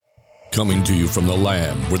Coming to you from the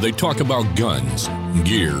lab where they talk about guns,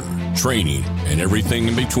 gear, training, and everything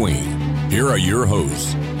in between. Here are your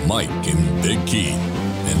hosts, Mike and Big Keith,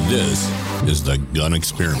 and this is The Gun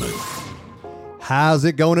Experiment. How's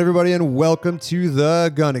it going, everybody, and welcome to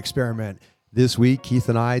The Gun Experiment. This week, Keith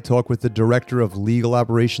and I talk with the Director of Legal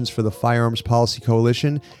Operations for the Firearms Policy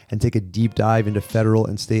Coalition and take a deep dive into federal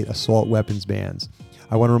and state assault weapons bans.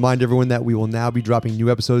 I want to remind everyone that we will now be dropping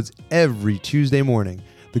new episodes every Tuesday morning.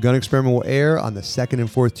 The Gun Experiment will air on the second and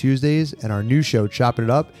fourth Tuesdays, and our new show, Chopping It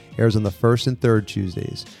Up, airs on the first and third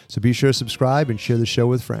Tuesdays. So be sure to subscribe and share the show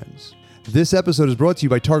with friends. This episode is brought to you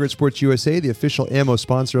by Target Sports USA, the official ammo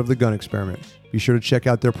sponsor of The Gun Experiment. Be sure to check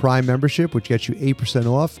out their Prime membership, which gets you 8%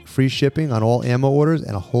 off, free shipping on all ammo orders,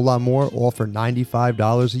 and a whole lot more, all for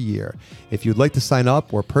 $95 a year. If you'd like to sign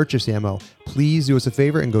up or purchase ammo, please do us a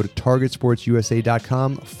favor and go to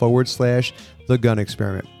targetsportsusa.com/The Gun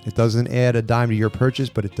Experiment. It doesn't add a dime to your purchase,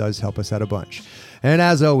 but it does help us out a bunch. And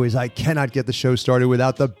as always, I cannot get the show started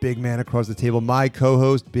without the big man across the table. My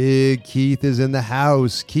co-host, Big Keith, is in the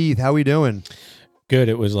house. Keith, how we doing? Good.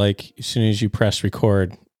 It was like as soon as you press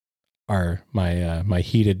record, my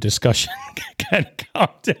heated discussion kind of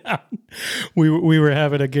calmed down. We were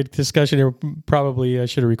having a good discussion. Probably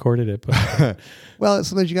should have recorded it, but well,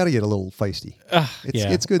 sometimes you got to get a little feisty.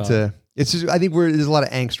 It's good to. It's just, I think there's a lot of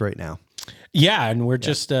angst right now. Yeah, and we're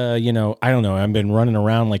just I don't know. I've been running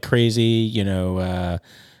around like crazy.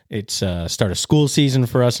 It's start of school season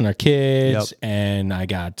for us and our kids, and I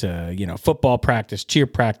got football practice, cheer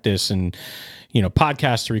practice, and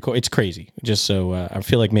podcasts to record. It's crazy. Just so I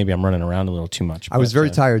feel like maybe I'm running around a little too much. I was very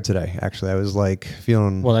tired today. Actually, I was like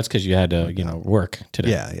feeling. Well, that's because you had to work today.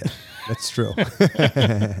 Yeah, that's true.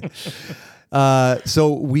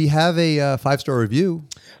 So we have a 5-star review.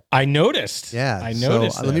 I noticed. Yeah, I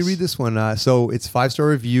noticed. So, let me read this one. So it's 5-star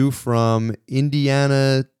review from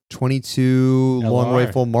Indiana 22 long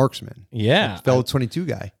rifle marksman. Yeah, fellow 22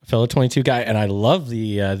 guy. And I love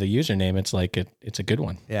the username. It's like it's a good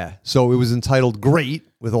one. Yeah. So it was entitled "Great"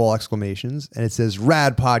 with all exclamations, and it says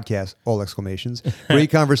 "Rad podcast" all exclamations.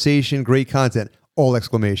 Great conversation, great content, all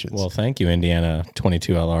exclamations. Well, thank you, Indiana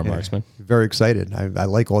 22 LR marksman. Very excited. I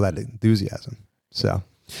like all that enthusiasm. So.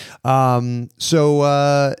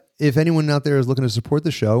 If anyone out there is looking to support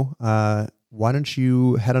the show, why don't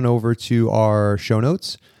you head on over to our show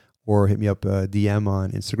notes or hit me up a DM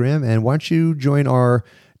on Instagram, and why don't you join our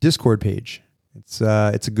Discord page? It's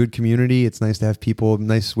a good community. It's nice to have people,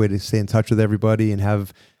 nice way to stay in touch with everybody and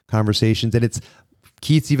have conversations. And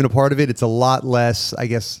Keith's even a part of it. It's a lot less, I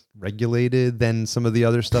guess, regulated than some of the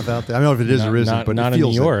other stuff out there. I don't know if it is or isn't, but not it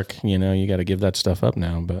feels in New York. You got to give that stuff up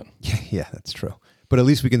now, but yeah, that's true. But at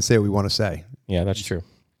least we can say what we want to say. Yeah, that's true.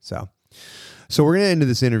 So we're going to end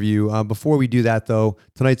this interview. Before we do that, though,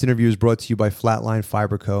 tonight's interview is brought to you by Flatline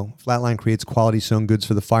Fiber Co. Flatline creates quality sewn goods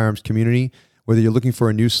for the firearms community. Whether you're looking for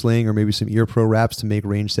a new sling or maybe some ear pro wraps to make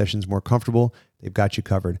range sessions more comfortable, they've got you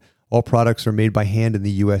covered. All products are made by hand in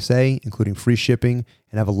the USA, including free shipping,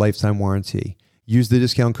 and have a lifetime warranty. Use the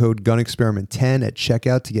discount code GUNEXPERIMENT10 at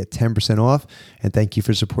checkout to get 10% off. And thank you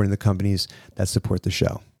for supporting the companies that support the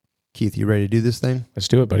show. Keith, you ready to do this thing? Let's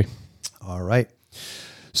do it, buddy. All right.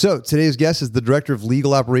 So today's guest is the Director of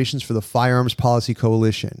Legal Operations for the Firearms Policy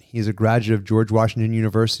Coalition. He is a graduate of George Washington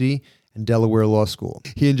University and Delaware Law School.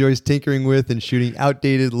 He enjoys tinkering with and shooting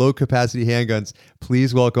outdated, low-capacity handguns.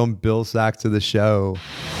 Please welcome Bill Sack to the show.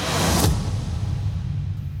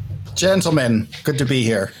 Gentlemen, good to be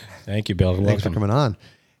here. Thank you, Bill. Thanks for coming on.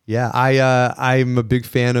 Yeah, I'm a big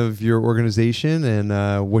fan of your organization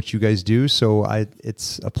and what you guys do. So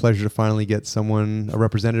it's a pleasure to finally get a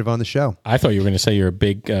representative on the show. I thought you were going to say you're a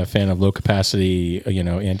big fan of low capacity,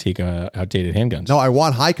 antique, outdated handguns. No, I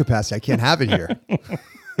want high capacity. I can't have it here.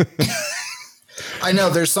 I know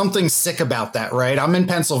there's something sick about that, right? I'm in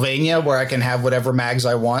Pennsylvania where I can have whatever mags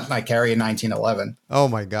I want, and I carry a 1911. Oh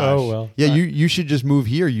my gosh! Oh well, yeah. You should just move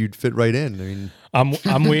here. You'd fit right in. I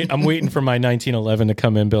mean, I'm waiting for my 1911 to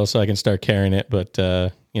come in, Bill, so I can start carrying it. But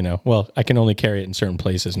I can only carry it in certain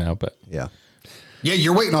places now. But yeah,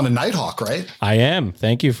 you're waiting on a Nighthawk, right? I am.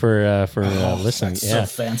 Thank you for listening. That's so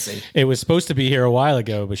fancy. It was supposed to be here a while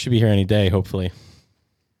ago, but should be here any day, hopefully.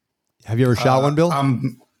 Have you ever shot one, Bill?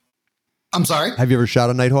 I'm sorry? Have you ever shot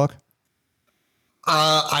a Nighthawk?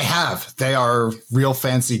 I have. They are real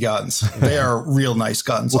fancy guns. They are real nice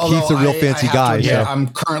guns. Well, Keith's a real fancy guy. Yeah, I'm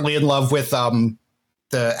currently in love with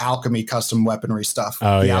the Alchemy custom weaponry stuff.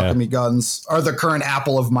 Oh, the yeah. Alchemy guns are the current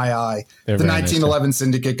apple of my eye. They're the very 1911 nice,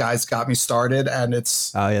 Syndicate guys got me started, and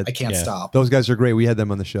I can't stop. Those guys are great. We had them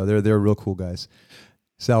on the show. They're real cool guys.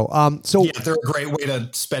 So, yeah, they're a great way to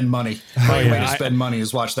spend money. Great way to spend money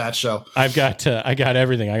is watch that show. I got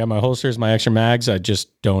everything. I got my holsters, my extra mags. I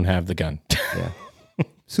just don't have the gun. Yeah.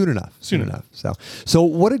 Soon enough. So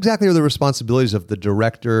what exactly are the responsibilities of the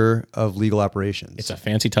Director of Legal Operations? It's a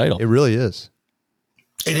fancy title. It really is.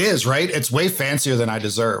 It is, right? It's way fancier than I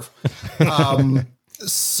deserve.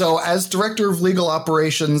 So as Director of Legal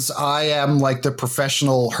Operations, I am like the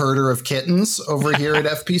professional herder of kittens over here at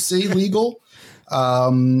FPC Legal.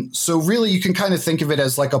 So really you can kind of think of it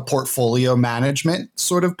as like a portfolio management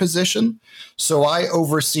sort of position. So I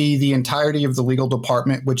oversee the entirety of the legal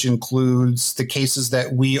department, which includes the cases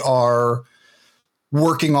that we are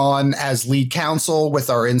working on as lead counsel with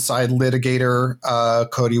our inside litigator,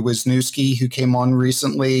 Cody Wisniewski, who came on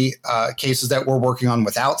recently, cases that we're working on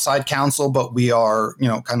with outside counsel, but we are,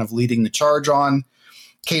 kind of leading the charge on.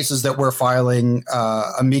 Cases that we're filing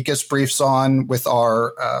amicus briefs on with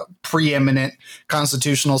our preeminent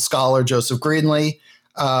constitutional scholar, Joseph Greenlee,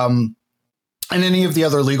 and any of the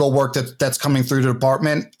other legal work that's coming through the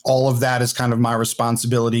department. All of that is kind of my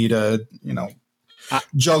responsibility to,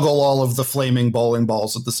 juggle all of the flaming bowling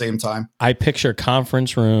balls at the same time. I picture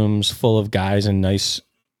conference rooms full of guys in nice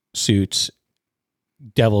suits,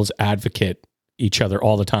 devil's advocate each other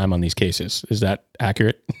all the time on these cases. Is that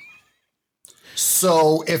accurate?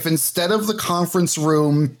 So if instead of the conference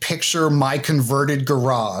room, picture my converted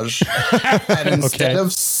garage, and instead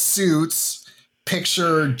of suits,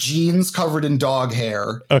 picture jeans covered in dog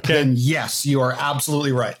hair, then yes, you are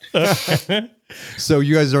absolutely right. So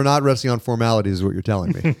you guys are not resting on formalities is what you're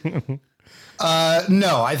telling me.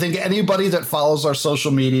 No, I think anybody that follows our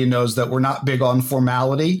social media knows that we're not big on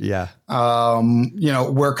formality. Yeah.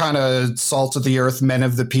 We're kind of salt of the earth, men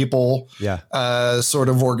of the people sort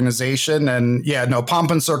of organization. And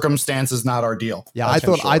pomp and circumstance is not our deal. Yeah. I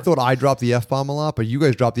thought I dropped the F-bomb a lot, but you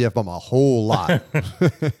guys dropped the F-bomb a whole lot.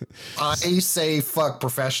 I say fuck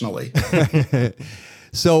professionally.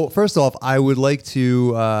 So first off, I would like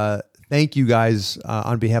to thank you guys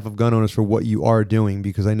on behalf of gun owners for what you are doing,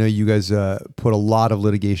 because I know you guys put a lot of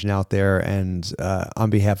litigation out there and on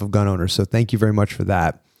behalf of gun owners. So thank you very much for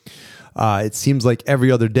that. It seems like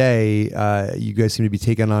every other day you guys seem to be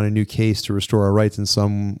taking on a new case to restore our rights in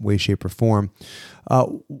some way, shape, or form.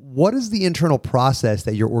 What is the internal process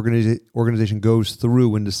that your organization goes through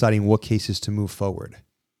when deciding what cases to move forward?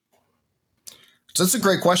 So that's a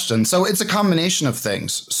great question. So it's a combination of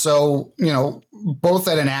things. So, both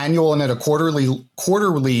at an annual and at a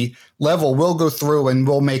quarterly level, we'll go through and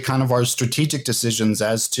we'll make kind of our strategic decisions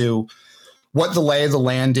as to what the lay of the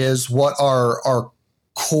land is, what our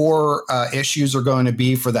core issues are going to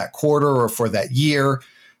be for that quarter or for that year,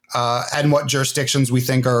 and what jurisdictions we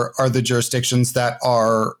think are the jurisdictions that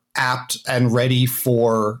are apt and ready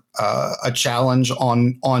for a challenge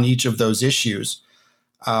on each of those issues.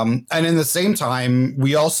 And in the same time,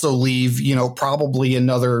 we also leave, probably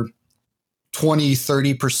another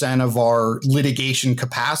 20-30% of our litigation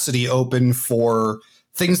capacity open for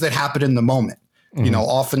things that happen in the moment. Mm-hmm.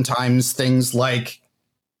 Oftentimes things like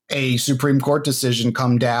a Supreme Court decision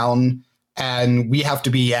come down and we have to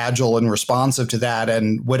be agile and responsive to that.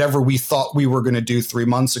 And whatever we thought we were going to do 3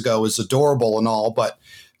 months ago is adorable and all, but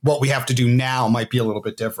what we have to do now might be a little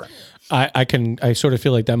bit different. I sort of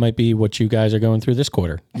feel like that might be what you guys are going through this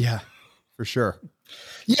quarter. Yeah, for sure.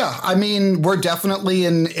 Yeah. I mean, we're definitely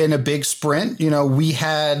in a big sprint. We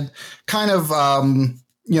had kind of,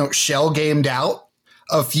 shell gamed out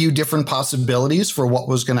a few different possibilities for what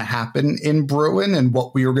was going to happen in Bruin and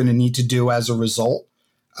what we were going to need to do as a result.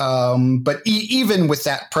 But even with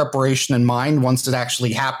that preparation in mind, once it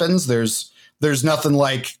actually happens, there's nothing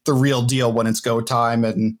like the real deal when it's go time.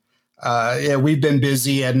 And we've been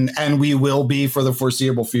busy and we will be for the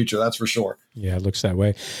foreseeable future. That's for sure. Yeah, it looks that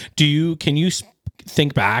way. Can you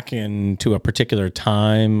think back into a particular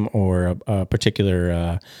time or a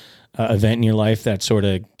particular event in your life that sort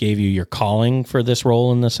of gave you your calling for this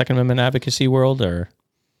role in the Second Amendment advocacy world? Or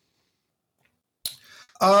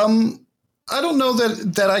I don't know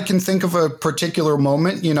that I can think of a particular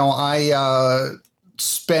moment. I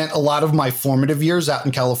spent a lot of my formative years out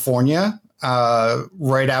in California.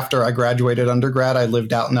 Right after I graduated undergrad, I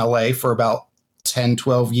lived out in LA for about 10,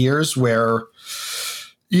 12 years where,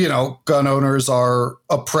 gun owners are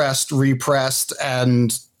oppressed, repressed,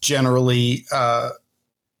 and generally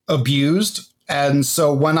abused. And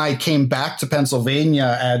so when I came back to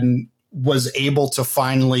Pennsylvania and was able to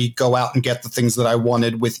finally go out and get the things that I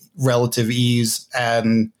wanted with relative ease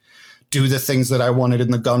and do the things that I wanted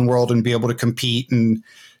in the gun world and be able to compete and,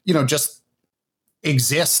 just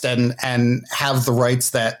exist and have the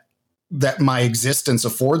rights that my existence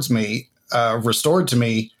affords me, restored to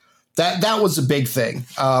me, that was a big thing.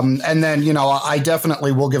 And then, I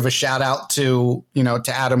definitely will give a shout out to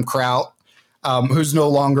Adam Kraut, who's no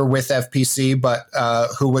longer with FPC, but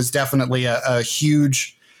who was definitely a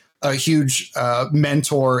huge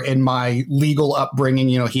mentor in my legal upbringing.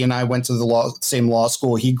 He and I went to the same law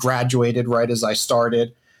school. He graduated right as I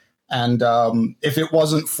started. And if it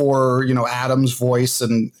wasn't for, Adam's voice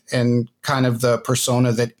and kind of the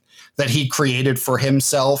persona that he created for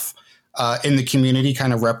himself in the community,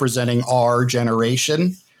 kind of representing our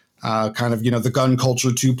generation, kind of, the gun culture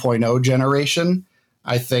 2.0 generation,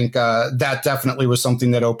 I think that definitely was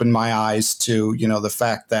something that opened my eyes to, the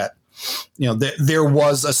fact that, there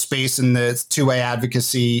was a space in the 2A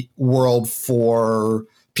advocacy world for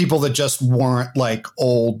people that just weren't like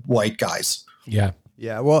old white guys. Yeah.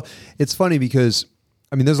 Yeah. Well, it's funny because,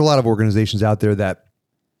 there's a lot of organizations out there that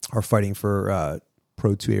are fighting for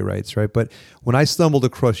pro 2A rights, right? But when I stumbled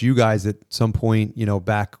across you guys at some point,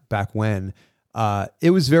 back when, it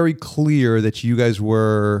was very clear that you guys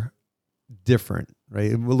were different,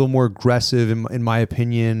 right? A little more aggressive, in my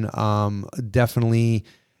opinion. Definitely,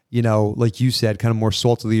 like you said, kind of more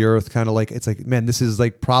salt of the earth, kind of like, it's like, man, this is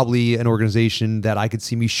like probably an organization that I could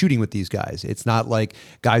see me shooting with these guys. It's not like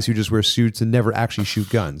guys who just wear suits and never actually shoot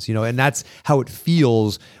guns, and that's how it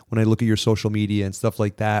feels when I look at your social media and stuff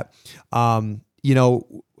like that.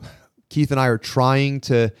 Keith and I are trying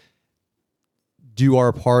to do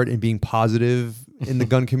our part in being positive in the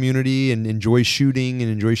gun community and enjoy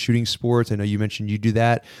shooting sports. I know you mentioned you do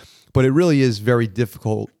that, but it really is very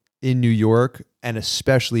difficult in New York, and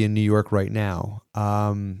especially in New York right now.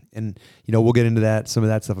 And we'll get into some of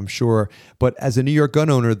that stuff, I'm sure. But as a New York gun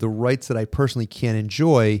owner, the rights that I personally can't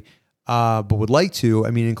enjoy, but would like to,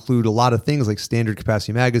 include a lot of things like standard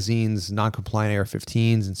capacity magazines, non-compliant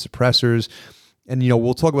AR-15s, and suppressors. And,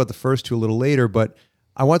 we'll talk about the first two a little later, but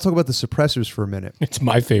I want to talk about the suppressors for a minute. It's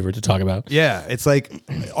my favorite to talk about. Yeah. It's like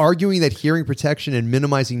arguing that hearing protection and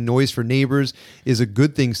minimizing noise for neighbors is a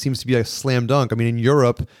good thing seems to be a slam dunk. In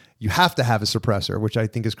Europe, you have to have a suppressor, which I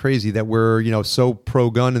think is crazy that we're, so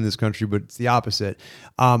pro-gun in this country, but it's the opposite.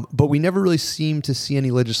 But we never really seem to see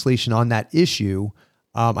any legislation on that issue.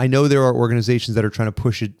 I know there are organizations that are trying to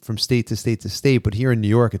push it from state to state to state, but here in New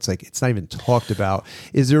York, it's like, it's not even talked about.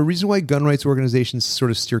 Is there a reason why gun rights organizations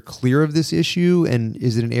sort of steer clear of this issue? And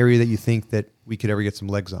is it an area that you think that we could ever get some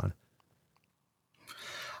legs on?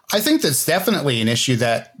 I think that's definitely an issue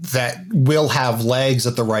that will have legs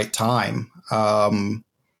at the right time. I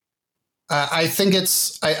think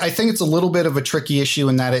it's a little bit of a tricky issue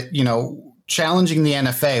in that it, challenging the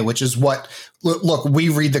NFA, which is what, look, we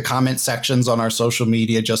read the comment sections on our social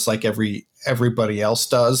media just like everybody else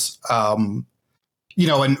does. And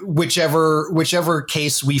whichever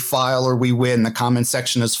case we file or we win, the comment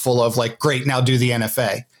section is full of like, great, now do the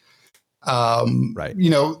NFA. Right.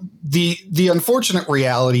 The unfortunate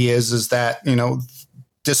reality is that,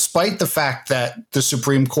 despite the fact that the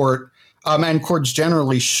Supreme Court and courts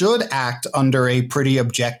generally should act under a pretty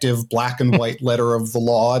objective black and white letter of the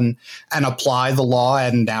law and apply the law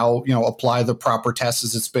and now, apply the proper tests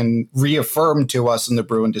as it's been reaffirmed to us in the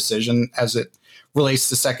Bruin decision as it relates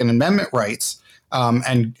to Second Amendment rights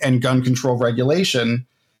and gun control regulation,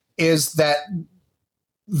 is that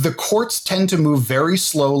the courts tend to move very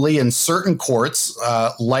slowly, and certain courts,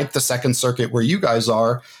 like the Second Circuit where you guys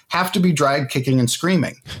are, have to be dragged kicking and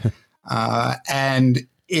screaming. And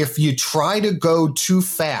if you try to go too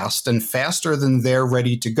fast and faster than they're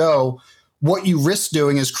ready to go, what you risk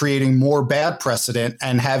doing is creating more bad precedent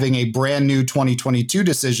and having a brand new 2022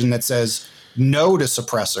 decision that says no to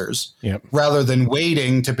suppressors, yep, rather than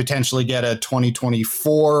waiting to potentially get a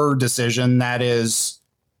 2024 decision that is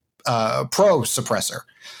pro suppressor.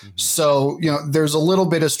 Mm-hmm. So, there's a little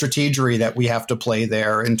bit of strategery that we have to play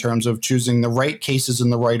there in terms of choosing the right cases in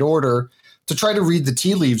the right order to try to read the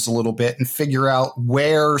tea leaves a little bit and figure out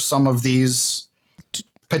where some of these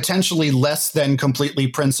potentially less than completely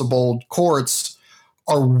principled courts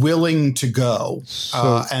are willing to go,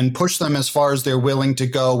 and push them as far as they're willing to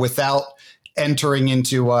go without entering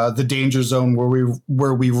into the danger zone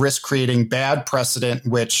where we risk creating bad precedent,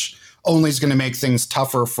 which only is going to make things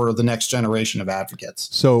tougher for the next generation of advocates.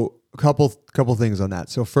 So a couple things on that.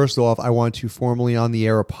 So first off, I want to formally on the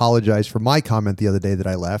air apologize for my comment the other day that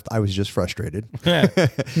I left. I was just frustrated. And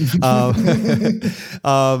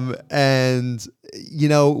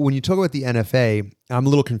when you talk about the NFA, I'm a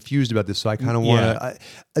little confused about this. So I kind of want to,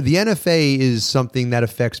 the NFA is something that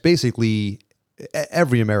affects basically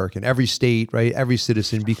every American, every state, right? Every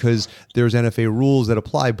citizen, because there's NFA rules that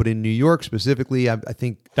apply. But in New York specifically, I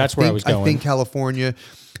think that's where I was going. I think California,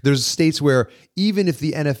 there's states where even if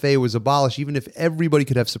the NFA was abolished, even if everybody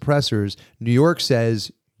could have suppressors, New York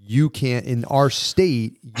says You can't in our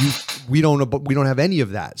state. We don't have any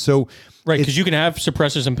of that. So right, because you can have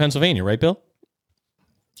suppressors in Pennsylvania, right, Bill?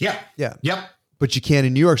 Yeah. Yep. But you can't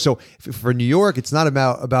in New York. So for New York, it's not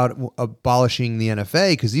about abolishing the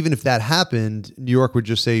NFA, because even if that happened, New York would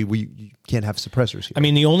just say you can't have suppressors here. I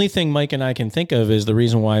mean, the only thing Mike and I can think of is the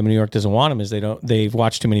reason why New York doesn't want them is they've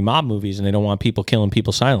watched too many mob movies and they don't want people killing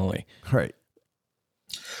people silently. Right.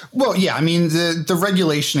 Well, yeah. I mean, the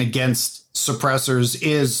regulation against suppressors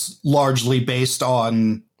is largely based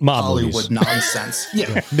on mob Hollywood movies. Nonsense.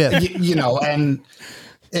 Yeah.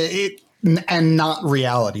 And not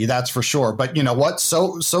reality, that's for sure. But you know what?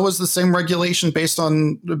 So is the same regulation based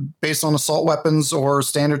on assault weapons or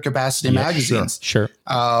standard capacity magazines. Sure.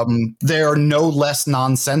 They are no less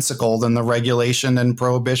nonsensical than the regulation and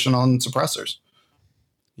prohibition on suppressors.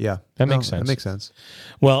 Yeah, that makes sense. That makes sense.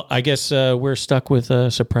 Well, I guess we're stuck with a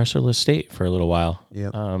suppressorless state for a little while. Yeah.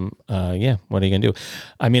 What are you gonna do?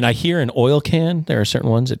 I mean, I hear an oil can. There are certain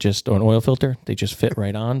ones that or an oil filter. They just fit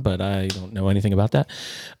right on, but I don't know anything about that.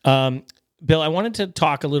 Bill, I wanted to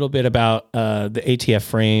talk a little bit about the ATF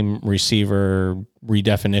frame receiver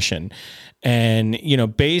redefinition, and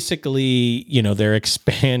basically, they're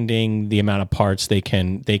expanding the amount of parts they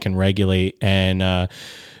can regulate, and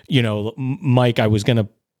Mike, I was gonna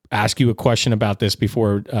ask you a question about this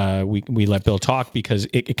before we let Bill talk, because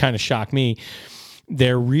it kind of shocked me.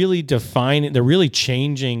 They're really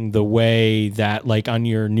changing the way that, like on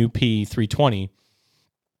your new P320,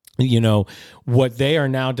 what they are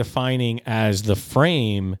now defining as the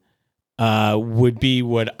frame would be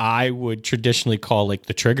what I would traditionally call like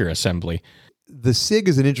the trigger assembly. The SIG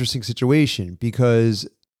is an interesting situation because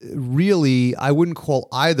really I wouldn't call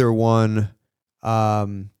either one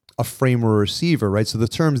a frame or a receiver, right? So the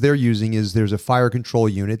terms they're using is there's a fire control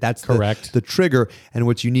unit. That's correct. The trigger. And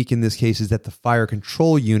what's unique in this case is that the fire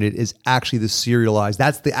control unit is actually the serialized.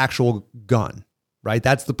 That's the actual gun, right?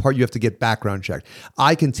 That's the part you have to get background checked.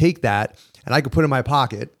 I can take that and I can put it in my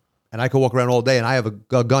pocket and I can walk around all day and I have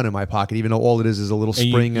a gun in my pocket, even though all it is a little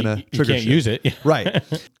spring and a trigger. You can't use it. Right.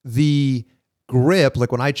 The grip,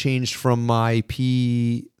 like when I changed from my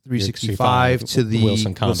P365 to the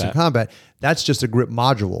Wilson Combat, that's just a grip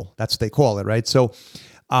module. That's what they call it, right? So,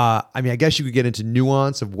 I guess you could get into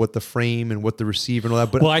nuance of what the frame and what the receiver and all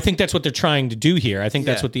that. But I think that's what they're trying to do here. I think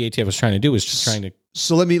that's what the ATF was trying to do, is just trying to.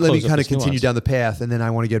 So let me kind of continue down the path, and then I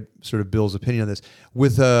want to get sort of Bill's opinion on this.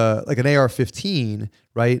 With like an AR-15,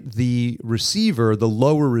 right? The receiver, the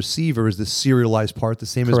lower receiver, is the serialized part, the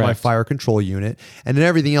same as my fire control unit, and then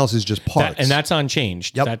everything else is just parts. And that's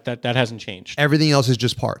unchanged. Yep. That hasn't changed. Everything else is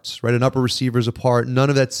just parts, right? An upper receiver is a part. None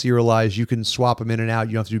of that's serialized. You can swap them in and out.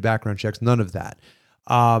 You don't have to do background checks. None of that.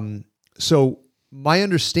 So my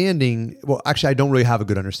understanding, well, actually, I don't really have a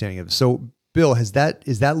good understanding of it. So, Bill, are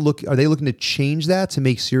they looking to change that to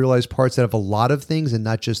make serialized parts that have a lot of things and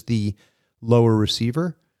not just the lower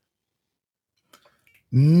receiver?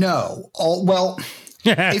 No.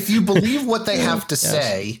 If you believe what they have to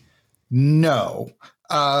say, no.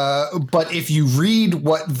 But if you read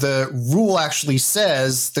what the rule actually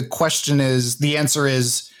says, the answer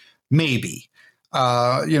is maybe.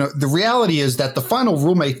 The reality is that the final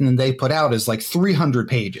rulemaking they put out is like 300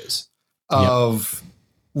 pages of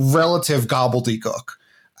relative gobbledygook.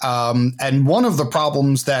 And one of the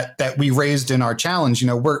problems that we raised in our challenge,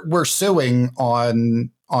 we're suing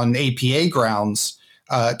on APA grounds,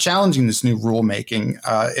 challenging this new rulemaking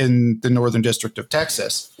in the Northern District of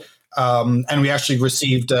Texas. And we actually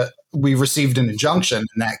received an injunction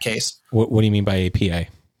in that case. What do you mean by APA?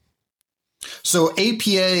 So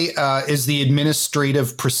APA is the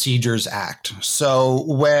Administrative Procedures Act. So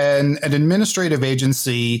when an administrative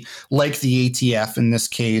agency like the ATF in this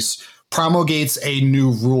case promulgates a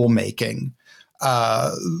new rulemaking,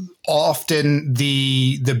 often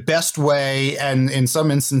the best way, and in some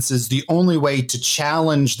instances the only way to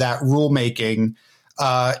challenge that rulemaking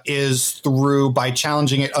is by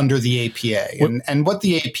challenging it under the APA. And what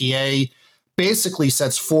the APA basically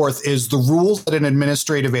sets forth is the rules that an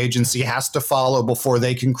administrative agency has to follow before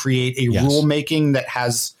they can create a rulemaking that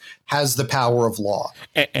has the power of law.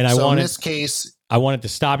 And in this case, I wanted to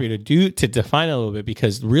stop you to define it a little bit,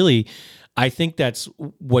 because really, I think that's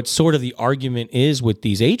what sort of the argument is with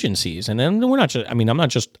these agencies. And then we're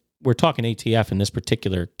talking ATF in this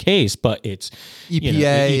particular case, but it's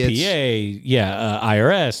EPA,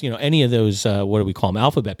 IRS, any of those, what do we call them,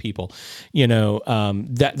 alphabet people,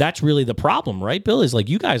 that's really the problem, right, Bill? Is like,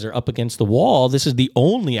 you guys are up against the wall. This is the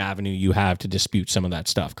only avenue you have to dispute some of that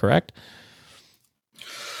stuff, correct?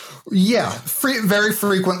 Yeah, very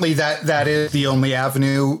frequently that is the only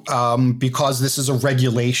avenue, because this is a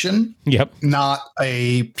regulation, not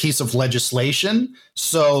a piece of legislation.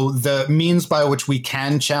 So the means by which we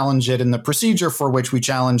can challenge it and the procedure for which we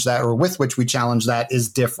challenge that or with which we challenge that is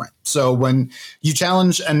different. So when you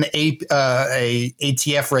challenge an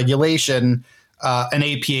ATF regulation, an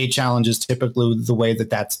APA challenge is typically the way that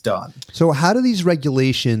that's done. So how do these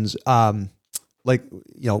regulations, like,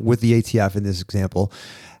 you know, with the ATF in this example,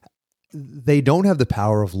 they don't have the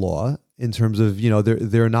power of law in terms of, you know,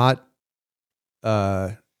 they're not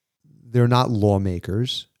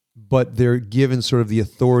lawmakers, but they're given sort of the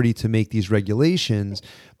authority to make these regulations.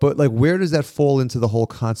 But like, where does that fall into the whole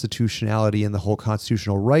constitutionality and the whole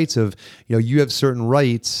constitutional rights of, you know, you have certain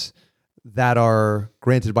rights that are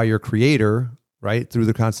granted by your creator, right, through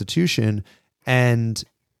the Constitution, and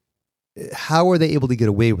how are they able to get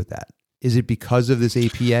away with that? Is it because of this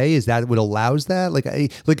APA? Is that what allows that? Like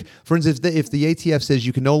for instance, if the ATF says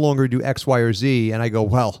you can no longer do X, Y, or Z, and I go,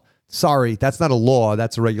 well, sorry, that's not a law,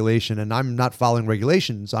 that's a regulation, and I'm not following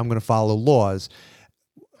regulations, I'm going to follow laws.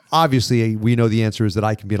 Obviously, we know the answer is that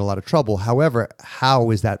I can be in a lot of trouble. However,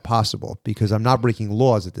 how is that possible? Because I'm not breaking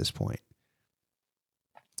laws at this point.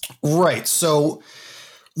 Right. So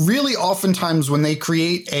really, oftentimes when they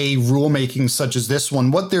create a rulemaking such as this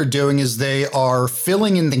one, what they're doing is they are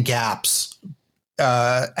filling in the gaps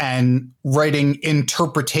and writing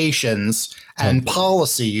interpretations and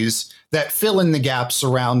policies that fill in the gaps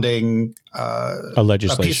surrounding a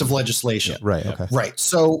piece of legislation. Yeah, right. Okay. Right.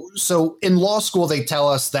 So in law school, they tell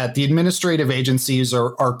us that the administrative agencies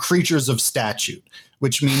are creatures of statute,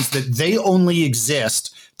 which means that they only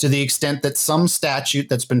exist to the extent that some statute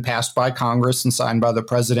that's been passed by Congress and signed by the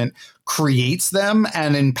president creates them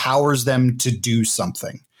and empowers them to do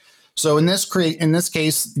something. So in this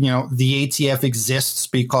case, you know, the ATF exists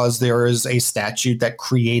because there is a statute that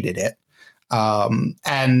created it, and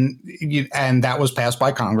that was passed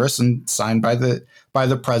by Congress and signed by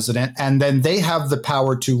the president, and then they have the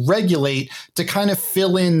power to regulate, to kind of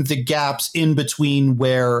fill in the gaps in between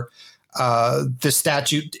where the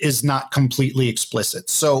statute is not completely explicit.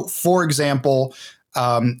 So, for example,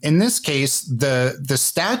 in this case, the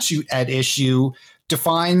statute at issue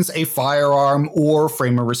defines a firearm or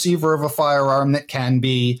frame a receiver of a firearm that can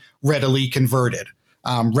be readily converted,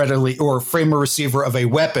 or frame a receiver of a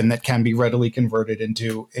weapon that can be readily converted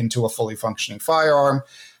into a fully functioning firearm.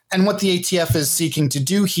 And what the ATF is seeking to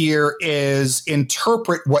do here is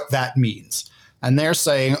interpret what that means. And they're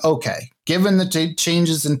saying, okay, given the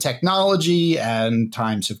changes in technology and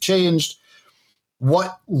times have changed,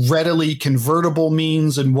 what readily convertible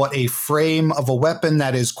means and what a frame of a weapon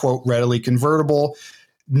that is, quote, readily convertible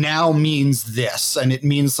now means this. And it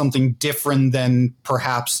means something different than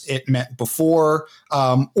perhaps it meant before,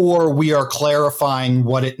 or we are clarifying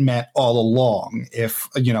what it meant all along. If,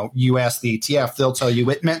 you know, you ask the ATF, they'll tell you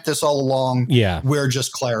it meant this all along. Yeah. We're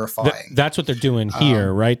just clarifying. That's what they're doing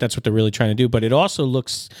here, right? That's what they're really trying to do. But it also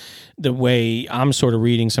looks, the way I'm sort of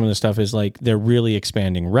reading some of the stuff is like they're really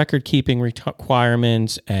expanding record keeping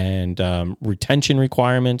requirements and retention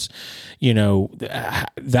requirements. You know,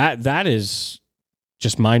 that is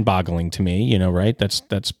just mind boggling to me, you know, right? That's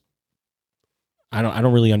I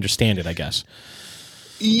don't really understand it, I guess.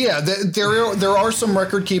 Yeah, there are some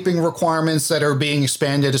record keeping requirements that are being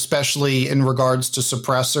expanded, especially in regards to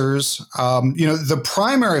suppressors. You know, the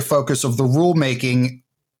primary focus of the rulemaking,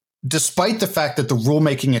 despite the fact that the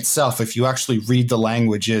rulemaking itself, if you actually read the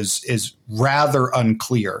language, is rather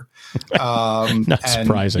unclear. Not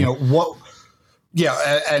surprising. You know what?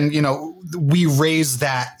 Yeah, and you know, we raised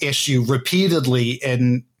that issue repeatedly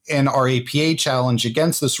in our APA challenge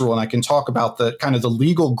against this rule, and I can talk about the kind of the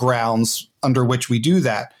legal grounds under which we do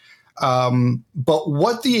that. But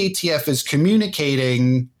what the ATF is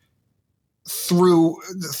communicating through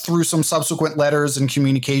some subsequent letters and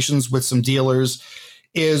communications with some dealers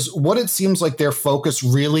is what it seems like their focus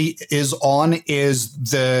really is on is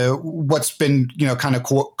what's been, you know, kind of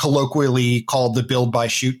colloquially called the build by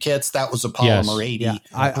shoot kits. That was a Polymer 80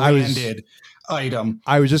 branded item.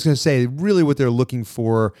 I was just going to say, really what they're looking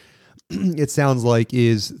for, it sounds like,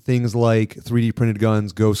 is things like 3D printed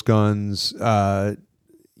guns, ghost guns, 80%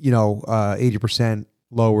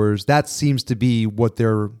 lowers. That seems to be what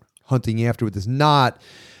they're hunting after with this, not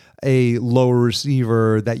a lower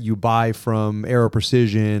receiver that you buy from Aero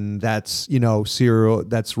Precision that's, you know, serial,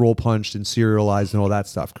 that's roll punched and serialized and all that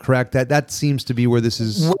stuff. Correct? That seems to be where this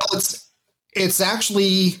is. Well, it's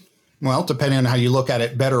actually, well, depending on how you look at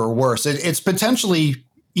it, better or worse. It's potentially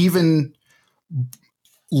even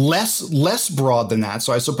less broad than that.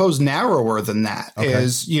 So I suppose narrower than that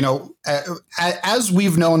is, as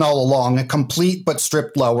we've known all along, a complete but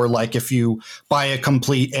stripped lower, like if you buy a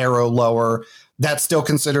complete arrow lower, that's still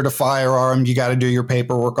considered a firearm. You got to do your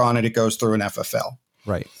paperwork on it. It goes through an FFL.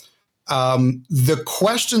 Right. The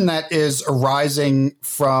question that is arising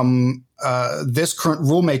from this current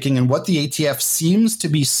rulemaking and what the ATF seems to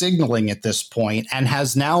be signaling at this point and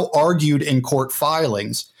has now argued in court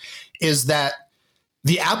filings is that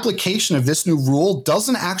the application of this new rule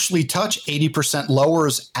doesn't actually touch 80%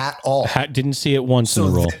 lowers at all. Didn't see it once in the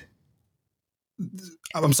rule.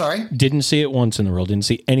 I'm sorry? Didn't see it once in the rule. Didn't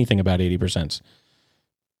see anything about 80%.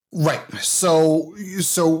 Right. So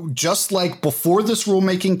just like before this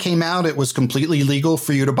rulemaking came out, it was completely legal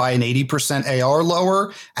for you to buy an 80% AR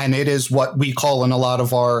lower. And it is what we call in a lot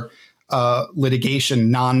of our litigation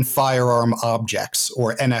non-firearm objects,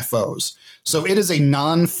 or NFOs. So it is a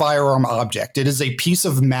non-firearm object. It is a piece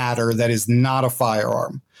of matter that is not a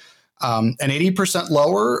firearm. An 80%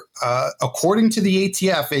 lower, according to the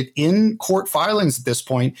ATF, in court filings at this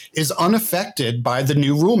point, is unaffected by the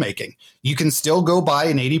new rulemaking. You can still go buy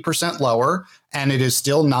an 80% lower, and it is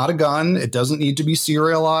still not a gun. It doesn't need to be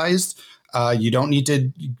serialized. You don't need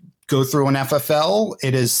to go through an FFL.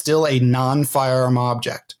 It is still a non-firearm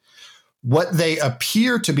object. What they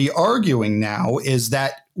appear to be arguing now is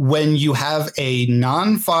that when you have a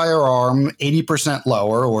non-firearm 80%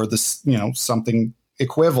 lower, or this, something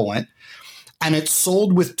equivalent, and it's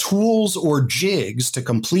sold with tools or jigs to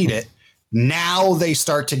complete it, now they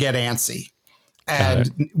start to get antsy.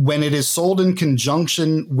 And when it is sold in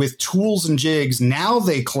conjunction with tools and jigs, now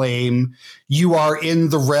they claim you are in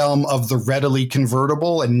the realm of the readily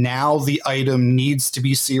convertible, and now the item needs to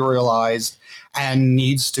be serialized and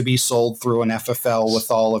needs to be sold through an FFL with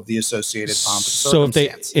all of the associated pomp and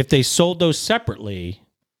circumstance. So if they sold those separately,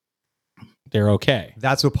 they're okay.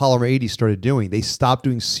 That's what Polymer 80 started doing. They stopped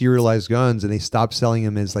doing serialized guns and they stopped selling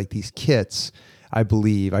them as like these kits, I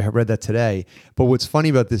believe. I read that today. But what's funny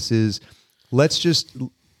about this is, let's just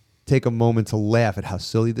take a moment to laugh at how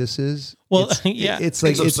silly this is. Well, it's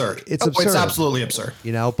absurd. It's absurd. It's absolutely absurd.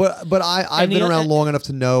 But I've been around long enough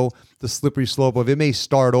to know the slippery slope of it. May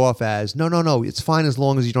start off as no, it's fine as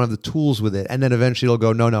long as you don't have the tools with it, and then eventually it'll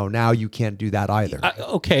go no, now you can't do that either.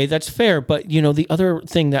 Okay, that's fair, but the other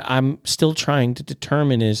thing that I'm still trying to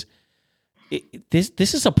determine is this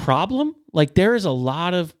is a problem. Like, there is a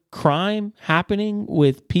lot of crime happening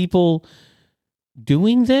with people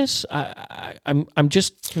doing this. I'm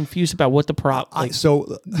just confused about what the problem.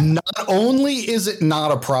 So not only is it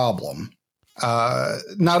not a problem,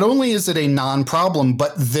 not only is it a non-problem,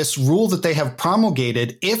 but this rule that they have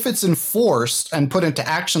promulgated, if it's enforced and put into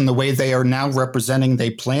action the way they are now representing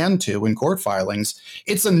they plan to in court filings,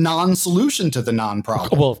 it's a non-solution to the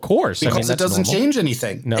non-problem. Well, of course, because it doesn't change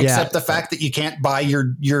anything except the fact that you can't buy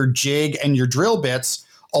your jig and your drill bits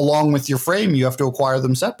along with your frame. You have to acquire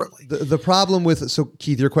them separately. The problem with, so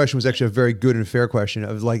Keith, your question was actually a very good and fair question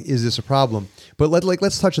of like, is this a problem? But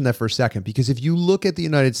let's touch on that for a second, because if you look at the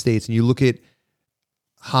United States and you look at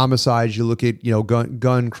homicides, you look at,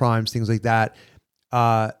 gun crimes, things like that,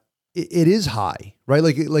 it is high, right?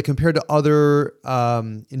 Like compared to other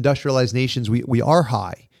industrialized nations, we are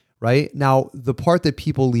high, right? Now, the part that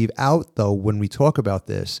people leave out though, when we talk about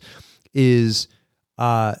this, is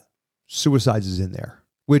suicides is in there.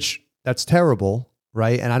 Which, that's terrible,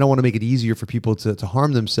 right? And I don't want to make it easier for people to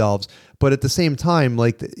harm themselves. But at the same time,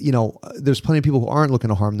 there's plenty of people who aren't looking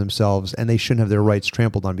to harm themselves, and they shouldn't have their rights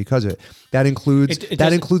trampled on because of it. That includes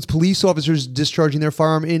includes police officers discharging their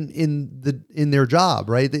firearm in their job,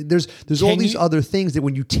 right? There's all these other things that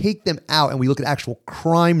when you take them out and we look at actual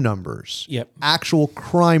crime numbers, actual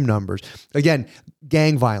crime numbers. Again,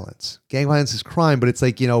 gang violence. Gang violence is crime, but it's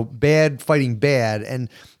like, bad fighting bad, and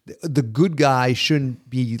the good guy shouldn't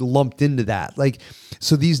be lumped into that.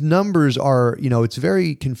 So these numbers are, it's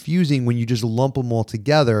very confusing when you just lump them all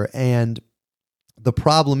together. And the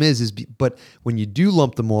problem but when you do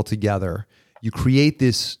lump them all together, you create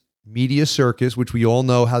this media circus, which we all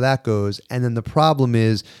know how that goes. And then the problem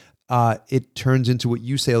is, it turns into what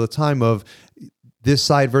you say all the time of this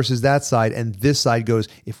side versus that side, and this side goes,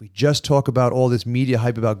 if we just talk about all this media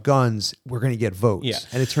hype about guns, we're going to get votes. Yeah.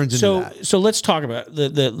 And it turns into that. So let's talk about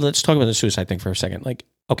the suicide thing for a second. Like,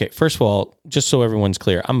 okay, first of all, just so everyone's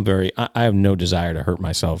clear, I have no desire to hurt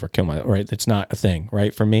myself or kill myself, right? It's not a thing,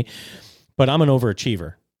 right, for me. But I'm an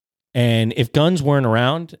overachiever. And if guns weren't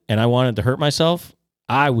around and I wanted to hurt myself,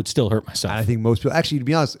 I would still hurt myself. I think most people, actually, to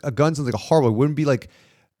be honest, a gun sounds like a horrible, it wouldn't be like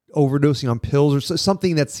overdosing on pills or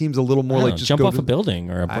something that seems a little more like just jump go off a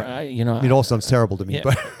building or it all sounds terrible to me. Yeah.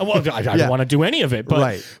 But Well, I don't want to do any of it. But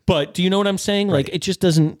Right. but do you know what I'm saying? Like it just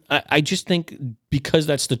doesn't. I just think because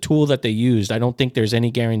that's the tool that they used, I don't think there's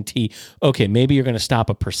any guarantee. Okay, maybe you're going to stop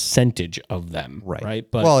a percentage of them. Right.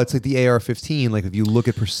 But well, it's like the AR-15. Like if you look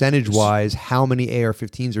at percentage wise, how many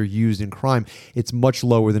AR-15s are used in crime, it's much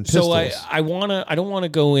lower than pistols. So I don't want to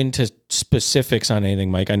go into specifics on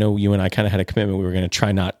anything, Mike. I know you and I kind of had a commitment. We were going to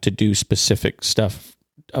try not to do specific stuff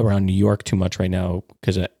around New York too much right now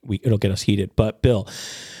because it'll get us heated. But Bill,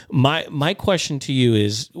 my question to you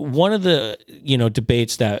is one of the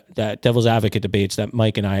debates that devil's advocate debates that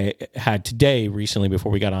Mike and I had today recently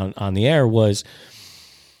before we got on the air was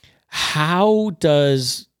how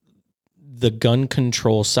does the gun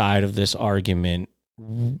control side of this argument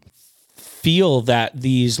feel that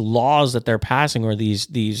these laws that they're passing or these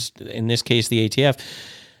in this case the ATF,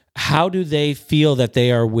 how do they feel that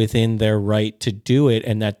they are within their right to do it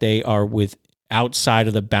and that they are outside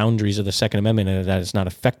of the boundaries of the Second Amendment and that it's not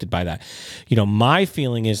affected by that? My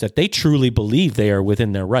feeling is that they truly believe they are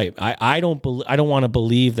within their right. I don't want to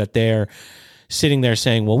believe that they're sitting there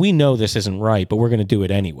saying, well, we know this isn't right, but we're going to do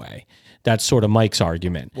it anyway. That's sort of Mike's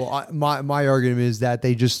argument. Well, my argument is that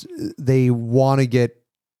they want to get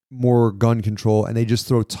more gun control and they just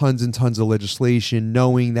throw tons and tons of legislation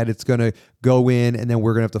knowing that it's going to go in and then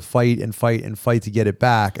we're going to have to fight and fight and fight to get it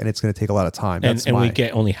back and it's going to take a lot of time. And we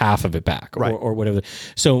get only half of it back or whatever.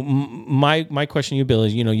 So my question to you, Bill,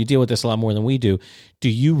 is, you deal with this a lot more than we do. Do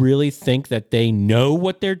you really think that they know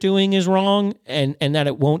what they're doing is wrong and that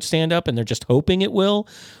it won't stand up and they're just hoping it will?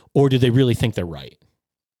 Or do they really think they're right?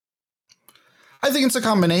 I think it's a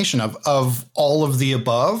combination of all of the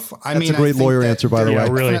above. That's a great lawyer answer, by the way.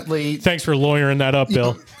 Really. Thanks for lawyering that up,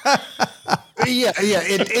 Bill. Yeah.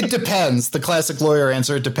 It depends. The classic lawyer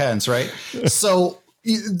answer, it depends, right? So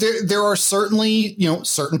there are certainly,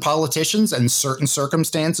 certain politicians and certain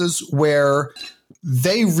circumstances where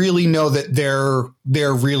they really know that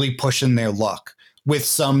they're really pushing their luck with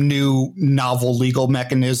some new novel legal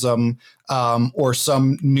mechanism or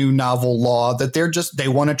some new novel law that they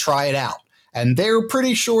want to try it out. And they're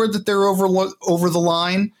pretty sure that they're over the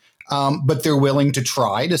line, but they're willing to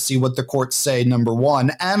try to see what the courts say, number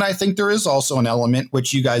one. And I think there is also an element,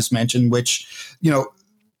 which you guys mentioned, which,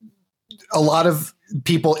 a lot of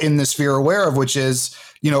people in this sphere are aware of, which is,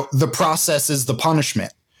 the process is the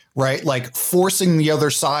punishment, right? Like forcing the other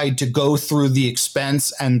side to go through the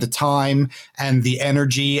expense and the time and the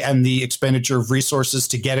energy and the expenditure of resources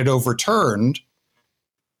to get it overturned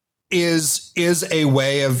is a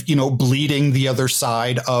way of, bleeding the other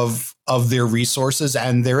side of their resources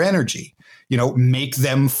and their energy, make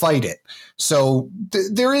them fight it. So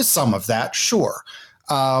there is some of that, sure.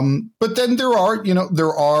 But then there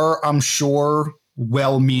are, I'm sure,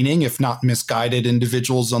 well-meaning, if not misguided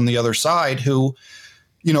individuals on the other side who,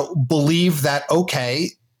 believe that,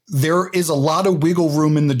 okay, there is a lot of wiggle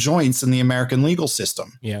room in the joints in the American legal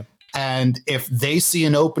system. Yeah. And if they see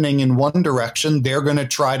an opening in one direction, they're going to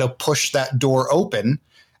try to push that door open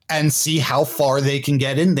and see how far they can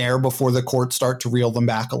get in there before the courts start to reel them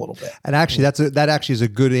back a little bit. And actually, that actually is a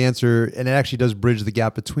good answer, and it actually does bridge the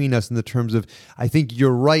gap between us in the terms of, I think you're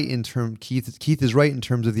right in terms, Keith is right in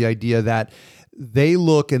terms of the idea that they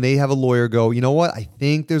look and they have a lawyer go, you know what, I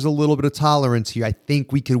think there's a little bit of tolerance here. I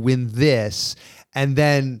think we could win this. And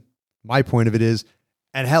then my point of it is,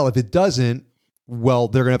 and hell, if it doesn't, well,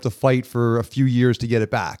 they're going to have to fight for a few years to get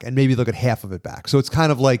it back, and maybe they'll get half of it back. So it's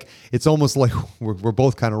kind of like, it's almost like we're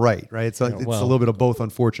both kind of right? It's a little bit of both,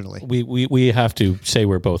 unfortunately. We have to say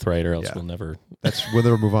we're both right, or else we'll never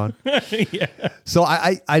move on. Yeah. So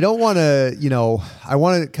I don't want to, I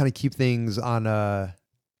want to kind of keep things on a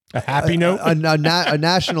happy note, a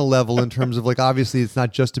national level in terms of, like, obviously it's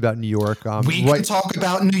not just about New York. We can talk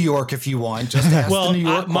about New York if you want. Just ask the New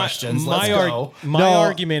York questions. Let's go. My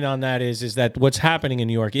argument on that is that what's happening in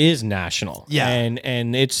New York is national. Yeah,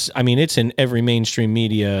 and it's in every mainstream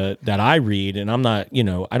media that I read, and I'm not,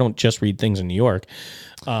 I don't just read things in New York.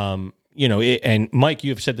 And Mike, you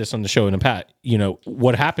have said this on the show in the past,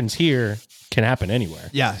 what happens here can happen anywhere.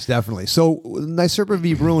 Yes, definitely. So NYSERPA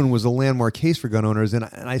v. Bruin was a landmark case for gun owners. And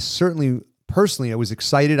I certainly, personally, I was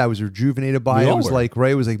excited. I was rejuvenated by it. I was like,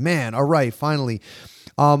 right? It was like, man, all right, finally.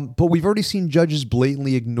 But we've already seen judges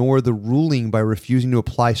blatantly ignore the ruling by refusing to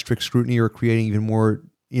apply strict scrutiny or creating even more,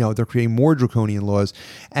 they're creating more draconian laws.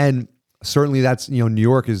 And certainly that's, New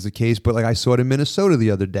York is the case, but like I saw it in Minnesota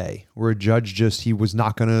the other day where a judge he was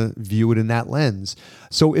not going to view it in that lens.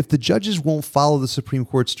 So if the judges won't follow the Supreme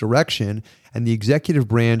Court's direction and the executive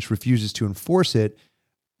branch refuses to enforce it,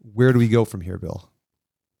 where do we go from here, Bill?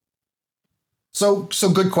 So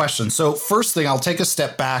good question. So first thing, I'll take a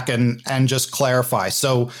step back and just clarify.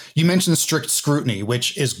 So you mentioned strict scrutiny,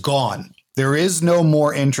 which is gone. There is no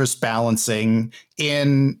more interest balancing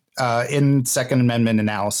in Second Amendment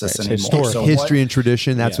analysis anymore. So history and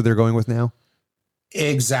tradition, that's what they're going with now?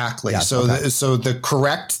 Exactly. Yes, so the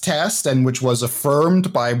correct test, and which was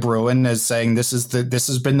affirmed by Bruen as saying this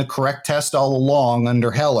has been the correct test all along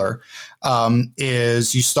under Heller,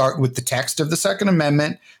 is you start with the text of the Second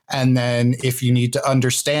Amendment, and then if you need to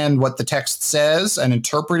understand what the text says and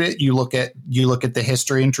interpret it, you look at the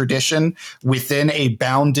history and tradition within a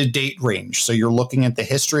bounded date range. So you're looking at the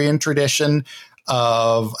history and tradition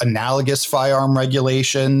of analogous firearm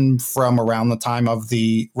regulation from around the time of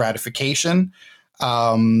the ratification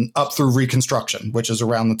up through Reconstruction, which is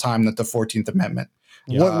around the time that the 14th Amendment.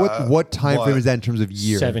 What time frame is that in terms of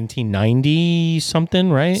year? 1790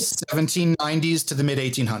 something, right? 1790s to the mid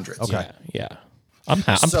 1800s. Okay, yeah. I'm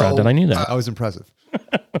proud that I knew that. I was impressive.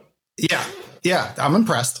 Yeah, I'm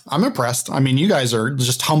impressed. I mean, you guys are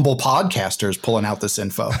just humble podcasters pulling out this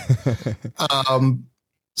info.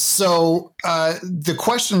 So the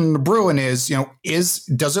question to Bruen is,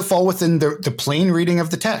 does it fall within the plain reading of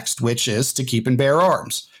the text, which is to keep and bear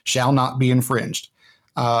arms, shall not be infringed.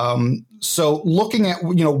 So looking at,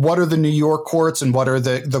 what are the New York courts and what are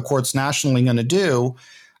the courts nationally going to do?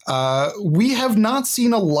 We have not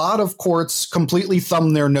seen a lot of courts completely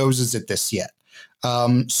thumb their noses at this yet.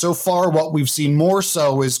 So far, what we've seen more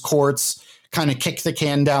so is courts kind of kick the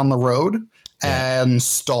can down the road and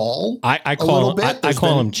stall. I call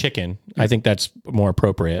them chicken. I think that's more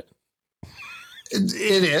appropriate.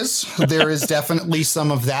 It is. There is definitely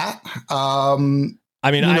some of that.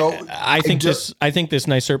 I mean, I think this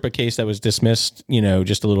NYSERPA case that was dismissed,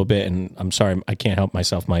 just a little bit, and I'm sorry, I can't help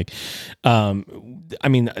myself, Mike. I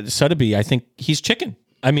mean, Sotheby, I think he's chicken.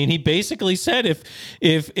 I mean, he basically said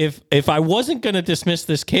if I wasn't going to dismiss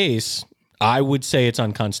this case, I would say it's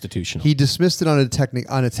unconstitutional. He dismissed it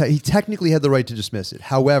he technically had the right to dismiss it.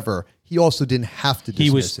 However, he also didn't have to dismiss it. He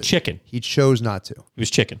was chicken. He chose not to. He was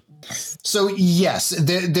chicken. So yes,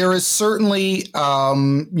 there is certainly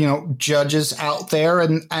judges out there,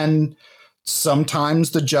 and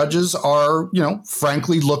sometimes the judges are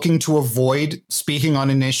frankly looking to avoid speaking on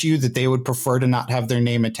an issue that they would prefer to not have their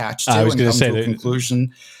name attached to. I was going to say a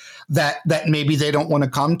conclusion that maybe they don't want to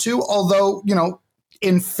come to. Although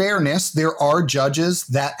in fairness, there are judges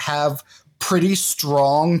that have pretty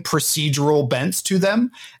strong procedural bents to them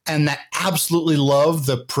and that absolutely love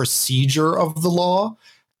the procedure of the law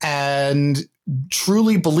and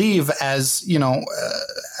truly believe as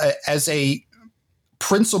a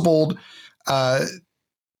principled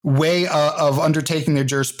way of undertaking their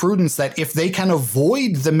jurisprudence that if they can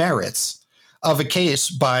avoid the merits of a case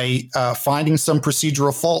by finding some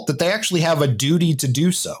procedural fault, that they actually have a duty to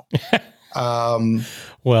do so.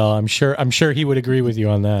 Well, I'm sure he would agree with you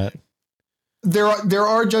on that. There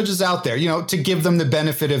are judges out there, to give them the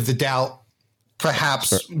benefit of the doubt,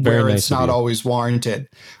 perhaps where it's not always warranted.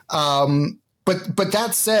 But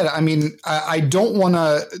that said, I mean, I don't want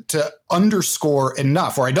to underscore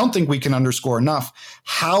enough, or I don't think we can underscore enough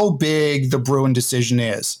how big the Bruen decision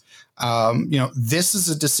is. This is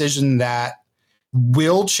a decision that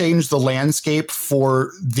will change the landscape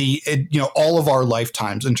for all of our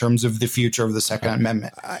lifetimes in terms of the future of the Second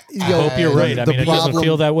Amendment. I hope you're right. I mean, it doesn't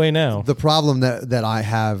feel that way now. The problem that I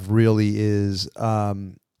have really is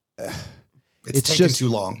it's taking too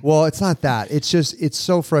long. Well, it's not that. It's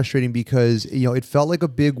so frustrating because it felt like a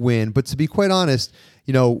big win, but to be quite honest,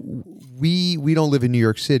 we don't live in New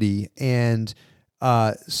York City, and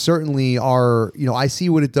certainly I see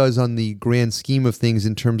what it does on the grand scheme of things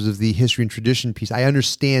in terms of the history and tradition piece. I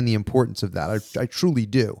understand the importance of that. I truly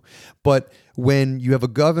do. But when you have a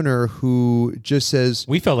governor who just says,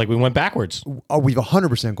 we felt like we went backwards. Oh, we've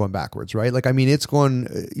 100% gone backwards, right? Like, I mean, it's gone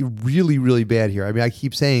really, really bad here. I mean, I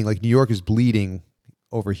keep saying like New York is bleeding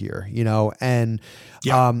over here, and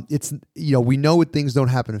it's, we know that things don't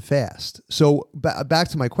happen fast. So back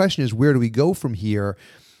to my question is, where do we go from here?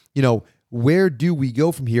 Where do we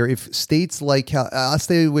go from here if states like, let's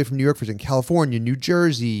stay away from New York for a second, California, New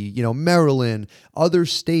Jersey, Maryland, other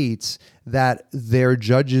states that their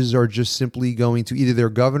judges are just simply going to, either their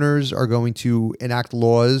governors are going to enact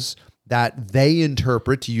laws that they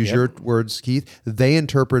interpret, to use your words, Keith, they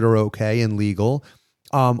interpret are okay and legal,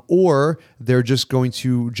 or they're just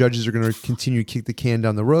judges are going to continue to kick the can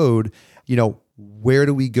down the road. Where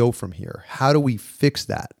do we go from here? How do we fix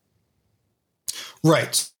that?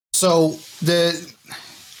 Right. So the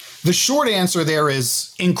short answer there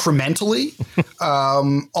is incrementally.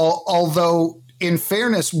 Although in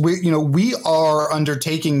fairness, we are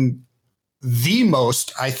undertaking the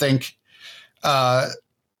most, I think,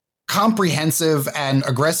 comprehensive and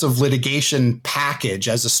aggressive litigation package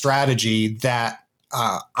as a strategy that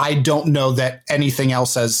I don't know that anything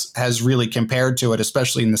else has really compared to it,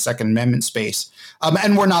 especially in the Second Amendment space.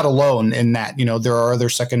 And we're not alone in that. There are other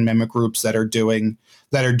Second Amendment groups that are doing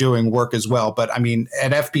work as well. But I mean,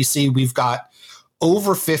 at FPC, we've got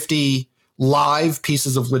over 50 live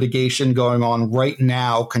pieces of litigation going on right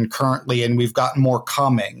now concurrently, and we've got more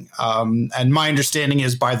coming. And my understanding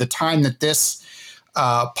is by the time that this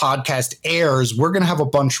podcast airs, we're going to have a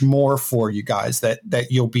bunch more for you guys that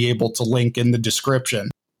you'll be able to link in the description,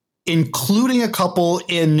 including a couple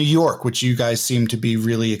in New York, which you guys seem to be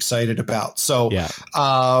really excited about. So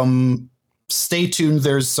stay tuned.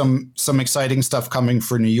 There's some exciting stuff coming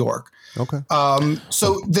for New York. Okay.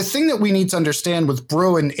 So the thing that we need to understand with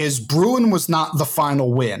Bruen is Bruen was not the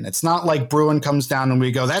final win. It's not like Bruen comes down and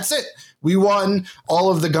we go, that's it. We won.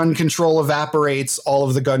 All of the gun control evaporates. All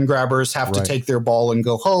of the gun grabbers have to take their ball and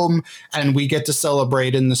go home, and we get to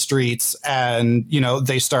celebrate in the streets. And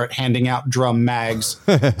they start handing out drum mags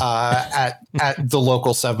at the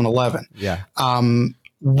local 7-Eleven. Yeah.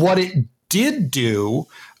 What it did do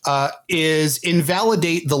is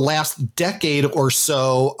invalidate the last decade or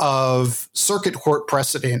so of circuit court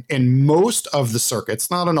precedent in most of the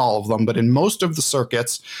circuits, not in all of them, but in most of the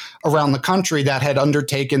circuits around the country that had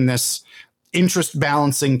undertaken this interest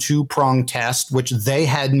balancing two-prong test, which they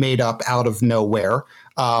had made up out of nowhere,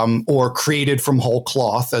 or created from whole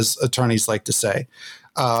cloth, as attorneys like to say,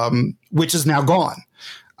 which is now gone.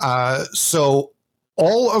 So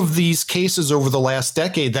all of these cases over the last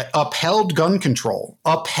decade that upheld gun control,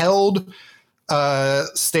 upheld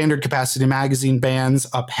standard capacity magazine bans,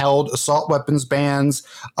 upheld assault weapons bans,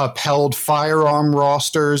 upheld firearm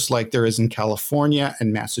rosters like there is in California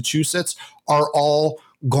and Massachusetts, are all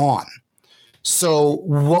gone. So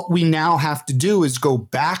what we now have to do is go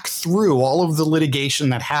back through all of the litigation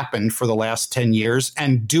that happened for the last 10 years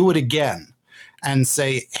and do it again and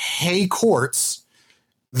say, hey, courts,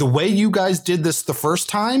 the way you guys did this the first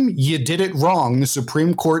time, you did it wrong. The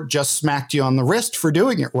Supreme Court just smacked you on the wrist for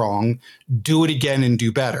doing it wrong. Do it again and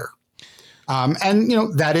do better. And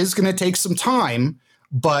that is going to take some time.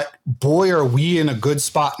 But boy, are we in a good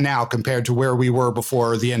spot now compared to where we were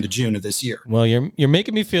before the end of June of this year. Well, you're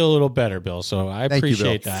making me feel a little better, Bill. So I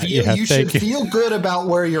appreciate that. You should feel good about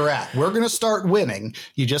where you're at. We're going to start winning.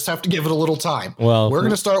 You just have to give it a little time. Well, we're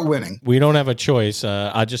going to start winning. We don't have a choice.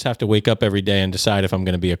 I just have to wake up every day and decide if I'm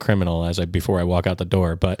going to be a criminal before I walk out the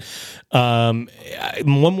door. But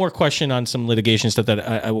one more question on some litigation stuff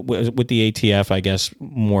that with the ATF, I guess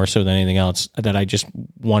more so than anything else, that I just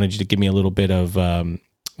wanted you to give me a little bit of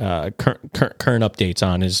current updates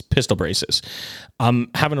on is pistol braces. I'm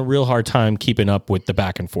having a real hard time keeping up with the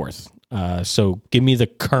back and forth. So give me the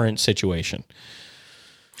current situation.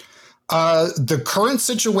 The current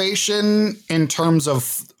situation in terms of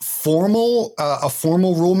formal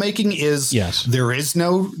rulemaking is yes. There is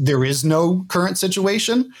no current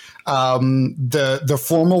situation. The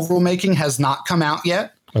formal rulemaking has not come out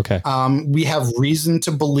yet. Okay. We have reason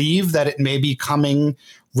to believe that it may be coming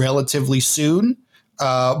relatively soon.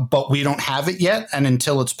 But we don't have it yet. And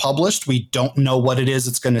until it's published, we don't know what it is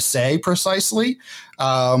it's going to say precisely.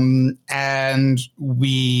 And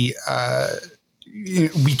we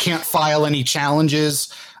can't file any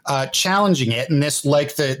challenges challenging it. And this,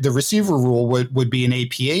 like the receiver rule would be an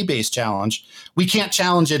APA-based challenge. We can't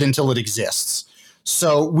challenge it until it exists.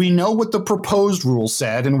 So we know what the proposed rule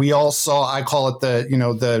said. And we all saw, I call it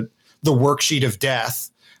the worksheet of death.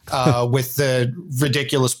 With the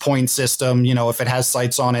ridiculous point system, if it has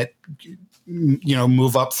sights on it,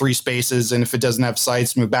 move up 3 spaces. And if it doesn't have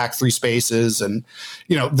sights, move back 3 spaces. And,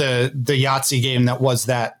 the Yahtzee game that was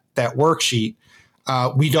that worksheet.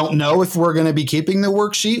 We don't know if we're going to be keeping the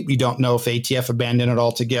worksheet. We don't know if ATF abandoned it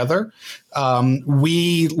altogether.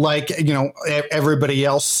 We, everybody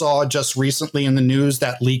else, saw just recently in the news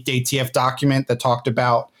that leaked ATF document that talked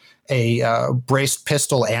about a braced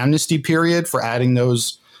pistol amnesty period for adding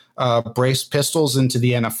those braced pistols into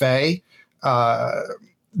the NFA.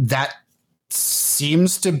 That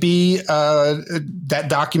seems to be that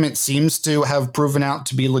document seems to have proven out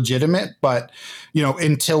to be legitimate, but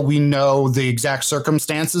until we know the exact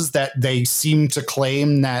circumstances, that they seem to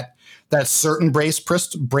claim that certain braced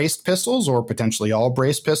pistols, or potentially all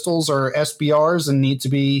braced pistols, are SBRs and need to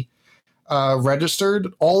be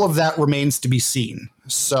registered. All of that remains to be seen.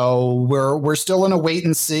 So we're still in a wait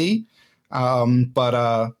and see.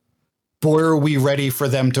 But boy, are we ready for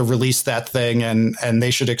them to release that thing, and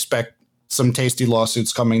they should expect some tasty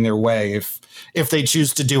lawsuits coming their way if they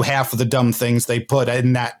choose to do half of the dumb things they put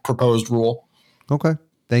in that proposed rule. Okay.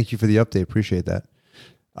 Thank you for the update. Appreciate that.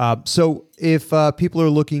 So if people are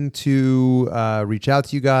looking to reach out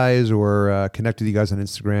to you guys or connect with you guys on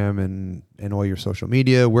Instagram and all your social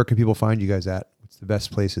media, where can people find you guys at? What's the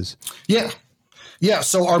best places? Yeah.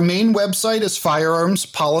 So our main website is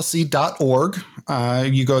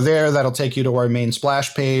firearmspolicy.org. You go there, that'll take you to our main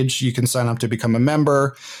splash page. You can sign up to become a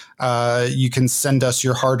member. You can send us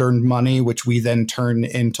your hard-earned money, which we then turn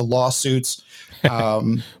into lawsuits.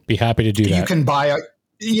 Be happy to do that. You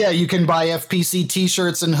can buy FPC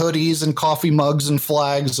t-shirts and hoodies and coffee mugs and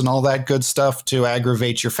flags and all that good stuff to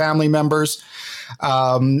aggravate your family members.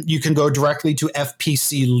 You can go directly to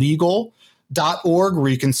fpclegal.org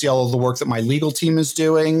where you can see all of the work that my legal team is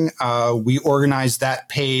doing. We organize that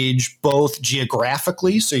page both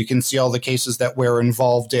geographically, so you can see all the cases that we're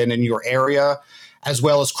involved in your area, as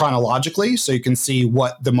well as chronologically, so you can see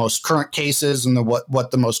what the most current cases and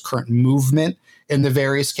what the most current movement in the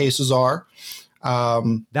various cases are.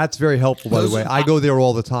 That's very helpful, by the way. I go there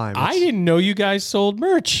all the time. I didn't know you guys sold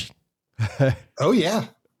merch. Oh yeah.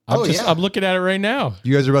 I'm looking at it right now.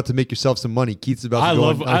 You guys are about to make yourself some money. Keith's about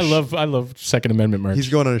to I love Second Amendment merch. He's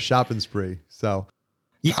going on a shopping spree. So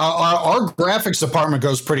yeah, our graphics department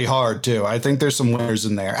goes pretty hard too. I think there's some winners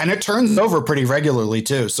in there, and it turns over pretty regularly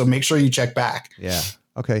too. So make sure you check back. Yeah.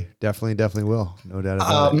 Okay. Definitely will. No doubt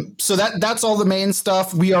about it. So that's all the main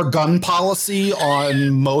stuff. We are gun policy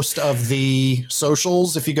on most of the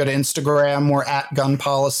socials. If you go to Instagram, we're at gun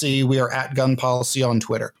policy. We are at gun policy on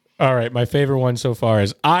Twitter. All right. My favorite one so far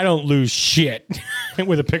is I don't lose shit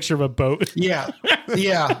with a picture of a boat. Yeah.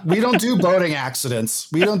 We don't do boating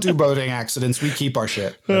accidents. We keep our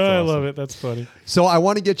shit. Awesome. I love it. That's funny. So I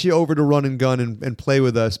want to get you over to Run and Gun and play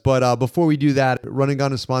with us. But before we do that, Run and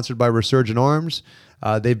Gun is sponsored by Resurgent Arms.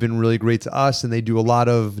 They've been really great to us, and they do a lot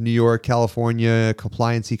of New York, California,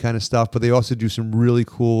 compliance-y kind of stuff, but they also do some really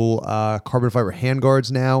cool carbon fiber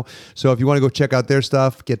handguards now. So if you want to go check out their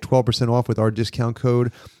stuff, get 12% off with our discount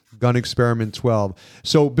code, Gun Experiment 12.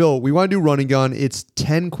 So, Bill, we want to do Run and Gun. It's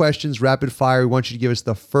 10 questions, rapid fire. We want you to give us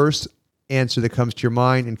the first answer that comes to your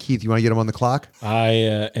mind. And Keith, you want to get them on the clock?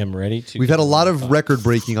 I am ready to. We've had a lot of record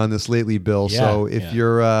breaking on this lately, Bill. Yeah, so if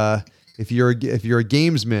you're a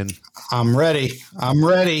gamesman, I'm ready. All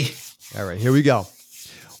right, here we go.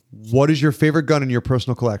 What is your favorite gun in your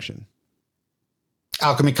personal collection?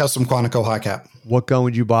 Alchemy Custom Quantico High Cap. What gun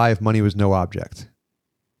would you buy if money was no object?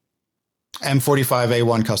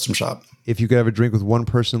 M45A1 Custom Shop. If you could have a drink with one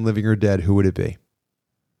person, living or dead, who would it be?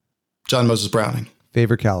 John Moses Browning.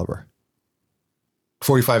 Favorite caliber?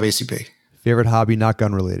 45 ACP. Favorite hobby, not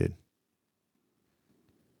gun related?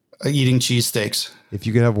 Eating cheesesteaks. If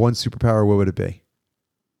you could have one superpower, what would it be?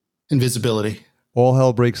 Invisibility. All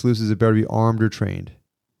hell breaks loose. Is it better to be armed or trained?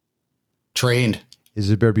 Trained. Is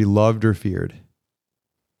it better to be loved or feared?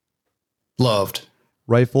 Loved.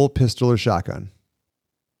 Rifle, pistol, or shotgun?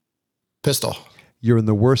 Pistol. You're in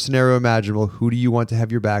the worst scenario imaginable. Who do you want to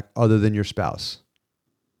have your back other than your spouse?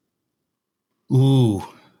 Ooh.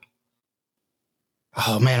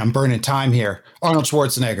 Oh, man, I'm burning time here. Arnold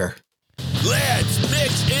Schwarzenegger. Let's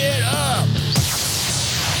mix it up.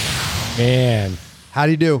 Man. How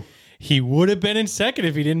do you do? He would have been in second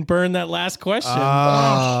if he didn't burn that last question.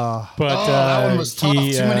 Ah. But that one was tough.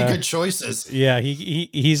 Too many good choices. Yeah,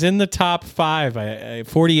 he's in the top 5.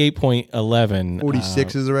 48.11.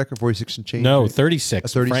 46 is the record. 46 and change. No, right?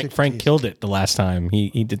 36. 36. Frank killed it the last time.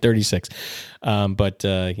 He did 36. But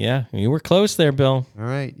yeah, you were close there, Bill. All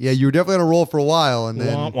right. Yeah, you were definitely on a roll for a while, and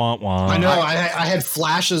then I know. I had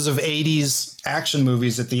flashes of 80s action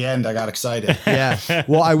movies at the end. I got excited. Yeah.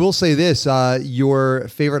 Well, I will say this: your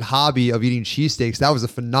favorite hobby of eating cheesesteaks. That was a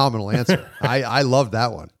phenomenal answer. I love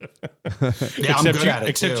that one. Yeah, I'm good at it.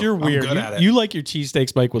 Except too. you're weird. I'm good at it. You like your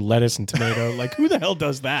cheesesteaks, Mike, with lettuce and tomato. Like, who the hell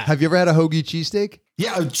does that? Have you ever had a hoagie cheesesteak?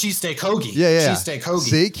 Yeah, a cheesesteak hogie. Yeah. Cheesesteak hoagie.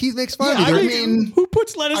 See, Keith makes fun Yeah, of me. I mean, who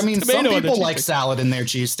puts lettuce and tomato some on their people like cheesesteak? salad in their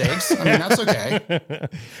cheesesteaks. I mean, that's okay.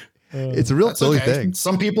 It's a real silly thing.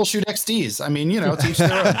 Some people shoot XDs. I mean, teach their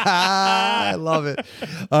own. I love it.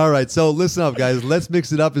 All right. So listen up, guys. Let's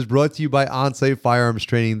Mix It Up is brought to you by Onsite Firearms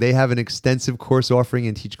Training. They have an extensive course offering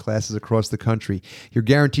and teach classes across the country. You're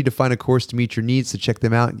guaranteed to find a course to meet your needs, so check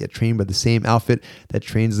them out and get trained by the same outfit that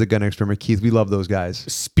trains the gun experiment. Keith, we love those guys.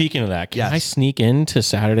 Speaking of that, can I sneak into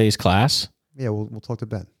Saturday's class? Yeah, we'll talk to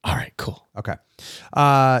Ben. All right, cool. Okay.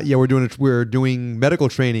 Yeah, we're doing medical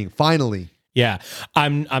training finally. Yeah,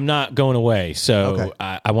 I'm not going away, so Okay.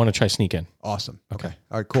 I want to try sneak in. Awesome. Okay.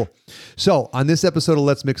 All right, cool. So on this episode of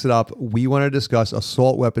Let's Mix It Up, we want to discuss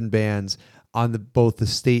assault weapon bans on both the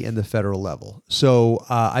state and the federal level. So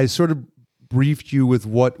I sort of briefed you with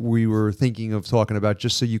what we were thinking of talking about,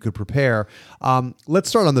 just so you could prepare. Let's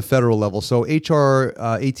start on the federal level. So HR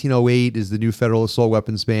 1808 is the new federal assault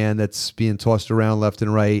weapons ban that's being tossed around left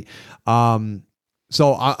and right.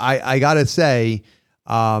 So I gotta say,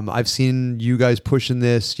 I've seen you guys pushing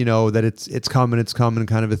this, that it's coming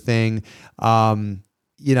kind of a thing.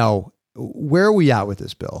 Where are we at with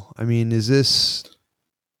this bill? I mean, is this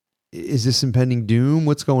impending doom?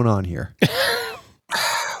 What's going on here?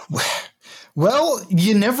 Well,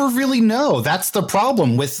 you never really know. That's the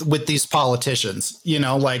problem with these politicians.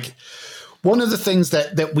 One of the things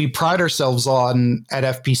that we pride ourselves on at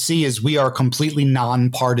FPC is we are completely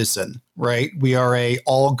nonpartisan, right? We are a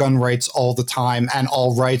all gun rights all the time and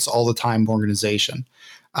all rights all the time organization.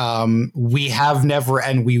 We have never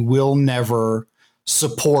and we will never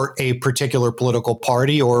support a particular political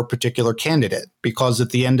party or a particular candidate, because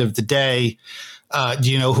at the end of the day,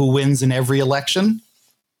 do you know who wins in every election?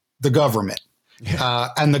 The government.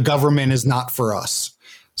 And the government is not for us.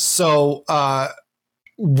 So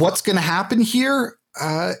what's going to happen here?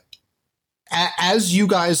 As you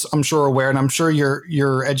guys, I'm sure, are aware, and I'm sure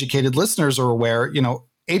your educated listeners are aware,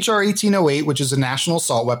 HR 1808, which is a national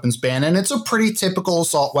assault weapons ban, and it's a pretty typical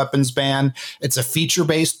assault weapons ban. It's a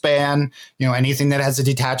feature-based ban. Anything that has a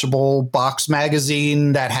detachable box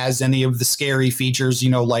magazine, that has any of the scary features,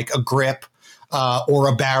 like a grip or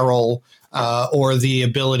a barrel or the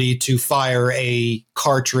ability to fire a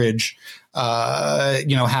cartridge,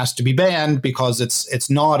 has to be banned because it's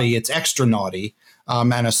naughty, it's extra naughty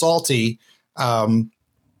and assaulty.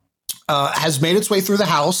 Has made its way through the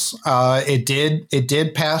House. It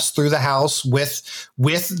did pass through the House with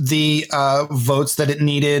the votes that it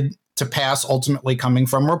needed to pass, ultimately coming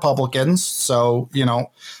from Republicans. So,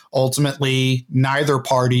 ultimately neither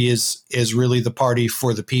party is really the party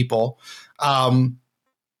for the people.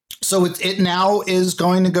 So it now is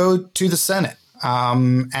going to go to the Senate.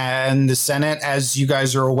 And the Senate, as you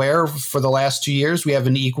guys are aware, for the last 2 years, we have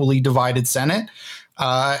an equally divided Senate.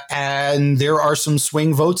 And there are some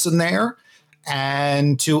swing votes in there,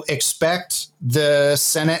 and to expect the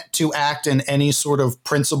Senate to act in any sort of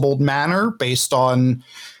principled manner based on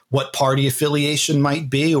what party affiliation might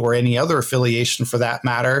be, or any other affiliation for that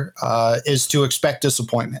matter, is to expect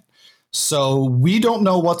disappointment. So we don't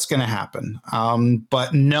know what's going to happen.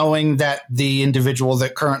 But knowing that the individual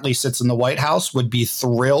that currently sits in the White House would be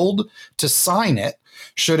thrilled to sign it,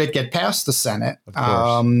 should it get past the Senate,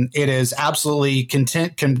 it is absolutely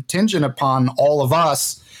contingent upon all of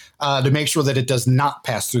us to make sure that it does not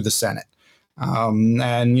pass through the Senate.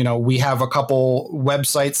 And, we have a couple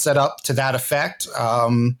websites set up to that effect.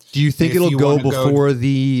 Do you think it'll go before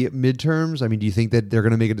the midterms? I mean, do you think that they're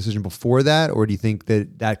going to make a decision before that, or do you think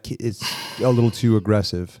that is a little too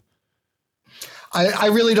aggressive? I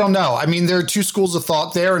really don't know. I mean, there are two schools of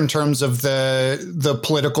thought there in terms of the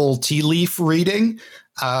political tea leaf reading.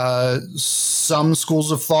 Some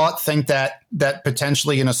schools of thought think that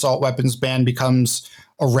potentially an assault weapons ban becomes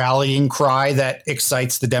a rallying cry that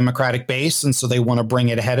excites the Democratic base, and so they want to bring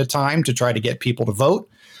it ahead of time to try to get people to vote.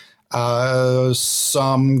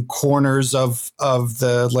 Some corners of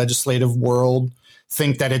the legislative world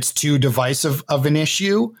think that it's too divisive of an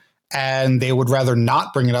issue, and they would rather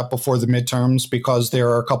not bring it up before the midterms because there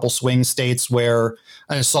are a couple swing states where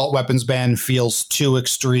an assault weapons ban feels too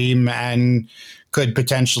extreme and could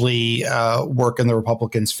potentially work in the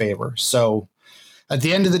Republicans' favor. So at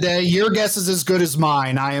the end of the day, your guess is as good as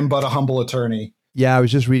mine. I am but a humble attorney. Yeah, I was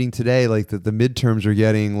just reading today, like that the midterms are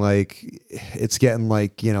getting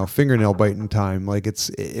fingernail biting time. Like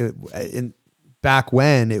back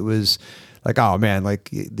when it was like, oh man, like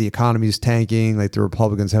the economy's tanking, like the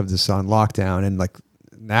Republicans have this on lockdown, and like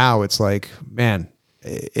now it's like, man,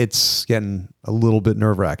 it's getting a little bit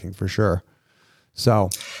nerve-wracking for sure. So,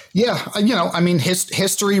 yeah,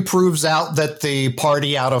 history proves out that the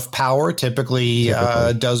party out of power typically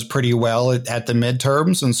does pretty well at the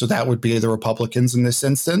midterms. And so that would be the Republicans in this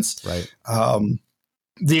instance. Right.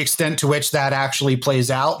 The extent to which that actually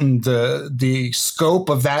plays out and the scope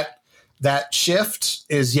of that shift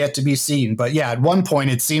is yet to be seen. But yeah, at one point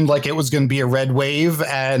it seemed like it was going to be a red wave,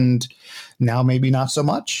 and now maybe not so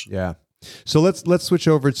much. Yeah. So let's switch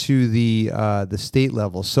over to the state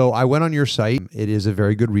level. So I went on your site. It is a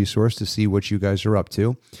very good resource to see what you guys are up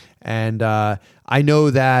to. And I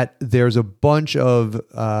know that there's a bunch of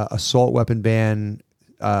assault weapon ban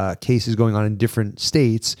cases going on in different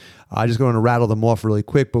states. I just going to rattle them off really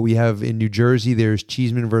quick. But we have in New Jersey, there's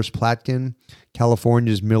Cheeseman versus Platkin.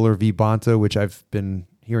 California's Miller v. Bonta, which I've been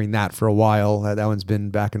hearing that for a while. That one's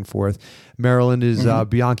been back and forth. Maryland is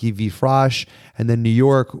Bianchi v. Frosch. And then New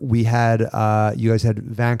York, we had, you guys had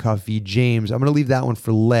Vankoff v. James. I'm going to leave that one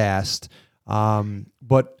for last.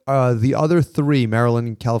 But the other three,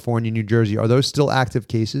 Maryland, California, New Jersey, are those still active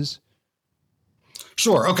cases?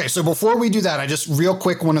 Sure. Okay. So before we do that, I just real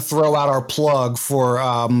quick want to throw out our plug for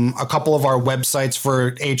a couple of our websites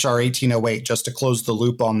for HR 1808, just to close the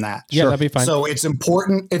loop on that. Yeah, that'd be fine. So it's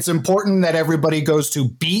important that everybody goes to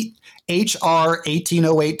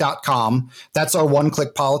beathr1808.com. That's our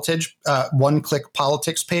one-click politics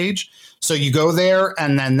page. So you go there,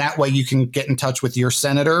 and then that way you can get in touch with your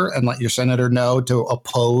senator and let your senator know to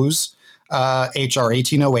oppose HR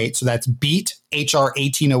 1808. So that's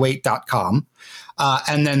beathr1808.com.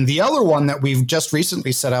 And then the other one that we've just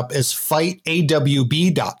recently set up is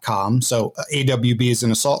fightawb.com. So AWB is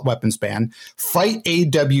an assault weapons ban.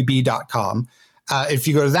 Fightawb.com. If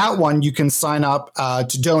you go to that one, you can sign up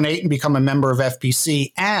to donate and become a member of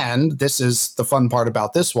FPC. And this is the fun part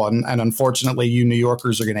about this one, and unfortunately, you New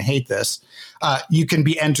Yorkers are going to hate this. You can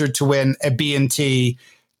be entered to win a B&T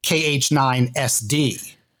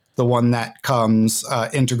KH9SD, the one that comes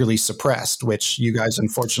integrally suppressed, which you guys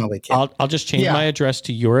unfortunately can't. I'll just change my address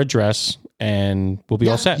to your address, and we'll be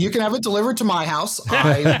all set. You can have it delivered to my house.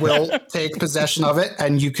 I will take possession of it,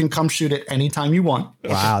 and you can come shoot it anytime you want.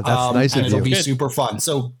 Wow, that's nice and of you. it'll be super fun.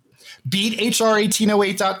 So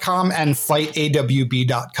beathr1808.com and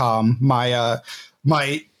fightawb.com.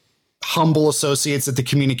 My humble associates at the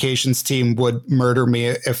communications team would murder me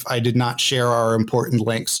if I did not share our important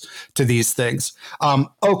links to these things.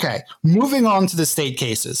 Okay, moving on to the state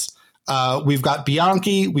cases. We've got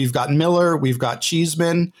Bianchi, we've got Miller, we've got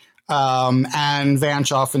Cheeseman, and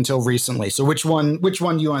Vanchoff until recently. So which one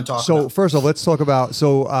do you want to talk about? So first of all, let's talk about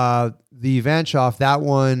the Vanchoff. That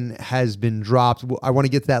one has been dropped. I want to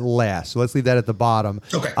get to that last, so let's leave that at the bottom.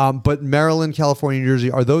 Okay. But Maryland, California, New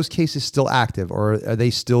Jersey, are those cases still active, or are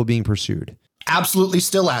they still being pursued? Absolutely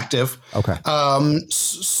still active. Okay.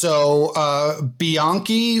 So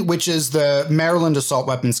Bianchi, which is the Maryland assault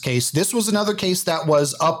weapons case, this was another case that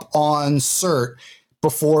was up on cert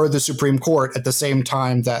before the Supreme Court at the same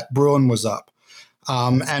time that Bruin was up.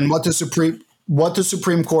 And what the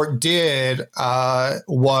Supreme Court did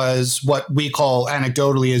was what we call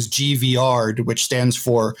anecdotally as GVR'd, which stands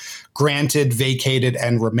for granted, vacated,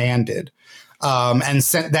 and remanded, and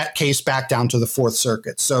sent that case back down to the Fourth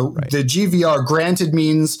Circuit. So the GVR, granted,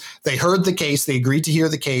 means they heard the case, they agreed to hear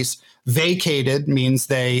the case. Vacated means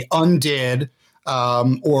they undid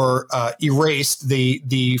or erased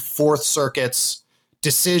the Fourth Circuit's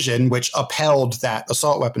decision, which upheld that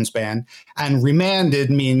assault weapons ban. And remanded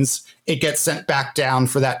means it gets sent back down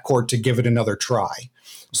for that court to give it another try.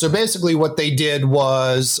 So basically what they did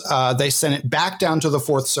was they sent it back down to the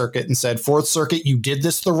Fourth Circuit and said, Fourth Circuit, you did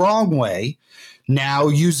this the wrong way. Now,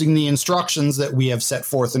 using the instructions that we have set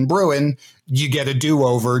forth in Bruin, you get a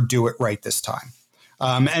do-over, do it right this time.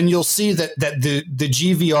 And you'll see that the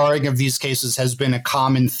GVRing of these cases has been a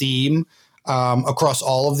common theme across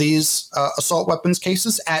all of these assault weapons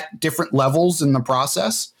cases at different levels in the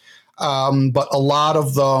process. But a lot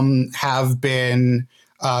of them have been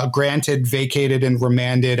granted, vacated, and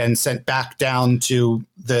remanded and sent back down to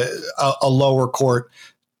a lower court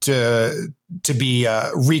to be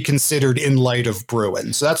reconsidered in light of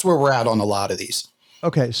Bruin. So that's where we're at on a lot of these.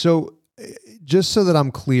 Okay, so just so that I'm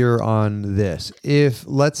clear on this, if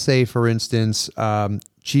let's say, for instance,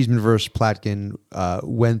 Cheeseman versus Platkin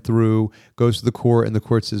went through, goes to the court, and the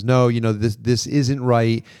court says, no, this isn't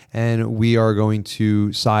right, and we are going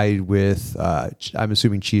to side with, I'm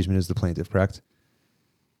assuming Cheeseman is the plaintiff, correct?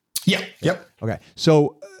 Yeah. Yep. Okay.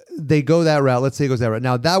 So they go that route. Let's say it goes that route.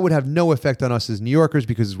 Now, that would have no effect on us as New Yorkers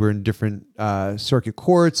because we're in different circuit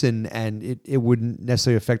courts, and it wouldn't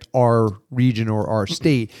necessarily affect our region or our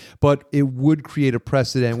state, but it would create a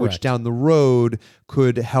precedent which down the road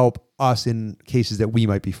could help us in cases that we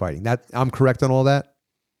might be fighting. That I'm correct on all that?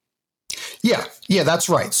 Yeah, that's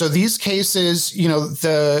right. So these cases,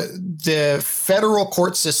 the federal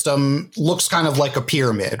court system looks kind of like a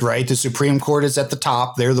pyramid, right? The Supreme Court is at the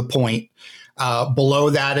top. They're the point. Below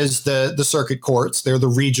that is the circuit courts. They're the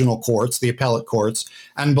regional courts, the appellate courts.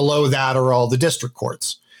 And below that are all the district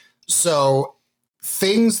courts. So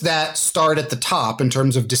things that start at the top in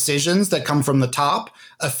terms of decisions that come from the top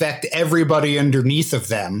affect everybody underneath of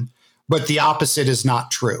them. But the opposite is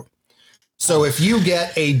not true. So if you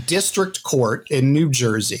get a district court in New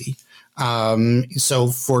Jersey, so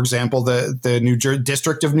for example, the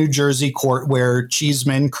District of New Jersey court where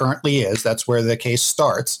Cheeseman currently is, that's where the case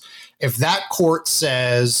starts. If that court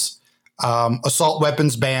says assault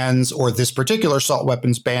weapons bans or this particular assault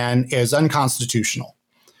weapons ban is unconstitutional,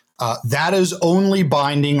 that is only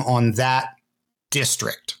binding on that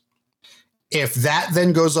district. If that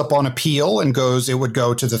then goes up on appeal and it would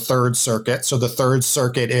go to the Third Circuit. So the Third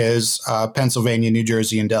Circuit is Pennsylvania, New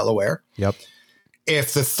Jersey, and Delaware. Yep.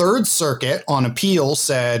 If the Third Circuit on appeal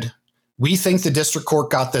said, we think the district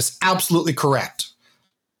court got this absolutely correct,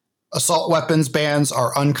 assault weapons bans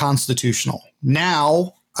are unconstitutional.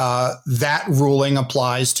 Now, that ruling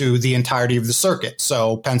applies to the entirety of the circuit.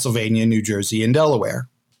 So Pennsylvania, New Jersey, and Delaware,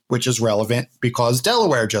 which is relevant because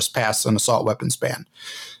Delaware just passed an assault weapons ban.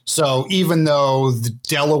 So even though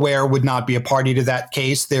Delaware would not be a party to that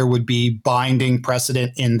case, there would be binding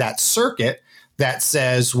precedent in that circuit that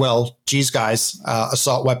says, well, geez, guys,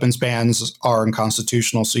 assault weapons bans are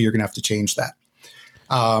unconstitutional, so you're going to have to change that.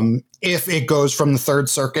 If it goes from the Third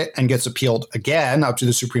Circuit and gets appealed again up to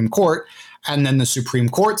the Supreme Court, and then the Supreme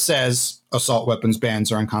Court says assault weapons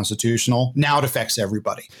bans are unconstitutional, now it affects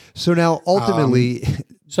everybody. So now ultimately,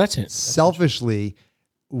 so that's it. Selfishly,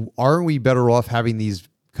 aren't we better off having these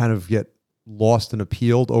kind of get lost and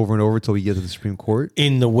appealed over and over till we get to the Supreme Court?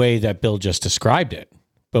 In the way that Bill just described it.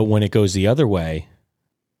 But when it goes the other way,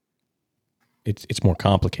 it's more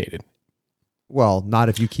complicated. Well, not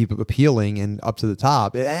if you keep appealing and up to the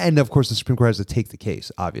top. And of course, the Supreme Court has to take the case,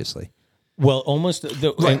 obviously. Well, almost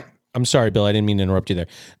right. I'm sorry, Bill, I didn't mean to interrupt you there.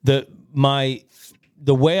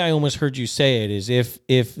 The way I almost heard you say it is if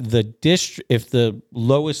the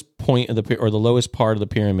lowest point of the lowest part of the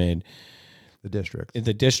pyramid,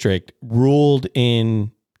 the district ruled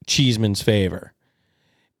in Cheeseman's favor,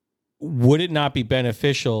 would it not be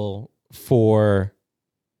beneficial for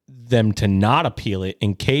them to not appeal it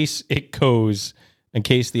in case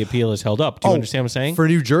the appeal is held up? Do you understand what I'm saying? For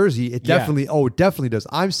New Jersey, it definitely does.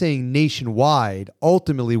 I'm saying nationwide,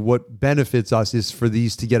 ultimately what benefits us is for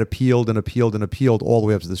these to get appealed and appealed and appealed all the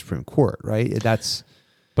way up to the Supreme Court, right?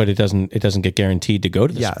 But it doesn't get guaranteed to go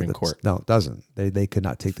to the Supreme Court. No, it doesn't. They could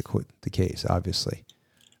not take the case, obviously.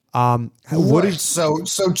 So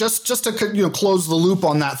just to close the loop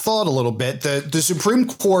on that thought a little bit, the Supreme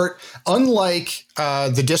Court, unlike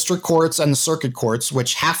the district courts and the circuit courts,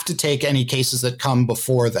 which have to take any cases that come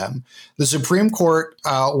before them, the Supreme Court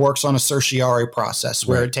works on a certiorari process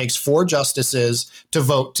where it takes 4 justices to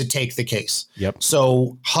vote to take the case. Yep.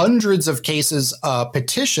 So hundreds of cases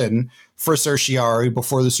petition for certiorari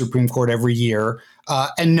before the Supreme Court every year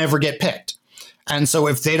and never get picked. And so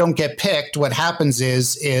if they don't get picked, what happens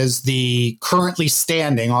is the currently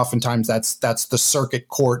standing, oftentimes that's the circuit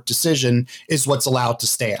court decision, is what's allowed to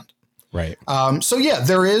stand. Right. So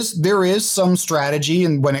there is some strategy,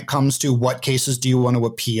 and when it comes to what cases do you want to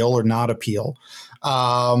appeal or not appeal,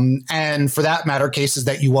 and for that matter, cases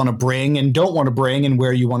that you want to bring and don't want to bring, and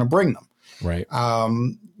where you want to bring them. Right.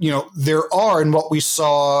 There are, and what we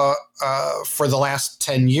saw for the last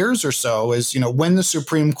 10 years or so is, when the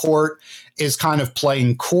Supreme Court is kind of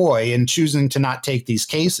playing coy and choosing to not take these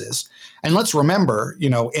cases. And let's remember,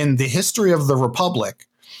 in the history of the Republic,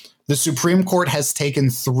 the Supreme Court has taken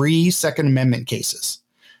 3 Second Amendment cases,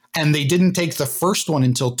 and they didn't take the first one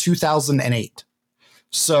until 2008.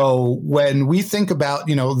 So when we think about,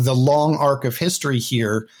 the long arc of history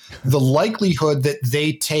here, the likelihood that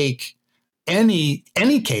they take any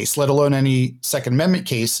case, let alone any Second Amendment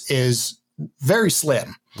case, is very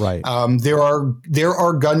slim. Right. There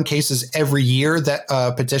are gun cases every year that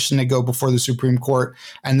petition to go before the Supreme Court,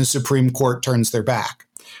 and the Supreme Court turns their back.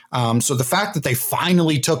 So the fact that they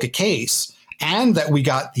finally took a case and that we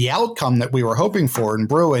got the outcome that we were hoping for in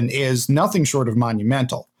Bruin is nothing short of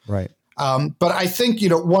monumental. Right. But I think,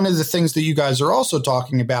 one of the things that you guys are also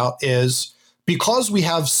talking about is, because we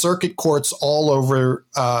have circuit courts all over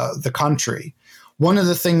the country, one of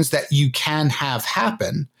the things that you can have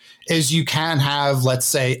happen is you can have, let's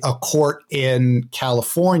say, a court in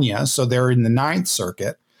California. So they're in the Ninth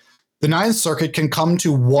Circuit. The Ninth Circuit can come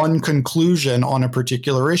to one conclusion on a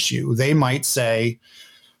particular issue. They might say,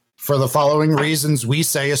 for the following reasons, we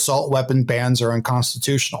say assault weapon bans are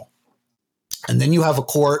unconstitutional. And then you have a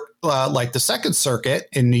court like the Second Circuit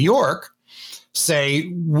in New York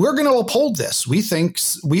say, we're going to uphold this. We think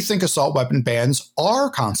assault weapon bans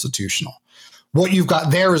are constitutional. What you've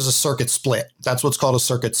got there is a circuit split. That's what's called a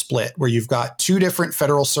circuit split, where you've got 2 different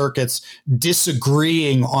federal circuits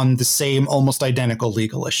disagreeing on the same, almost identical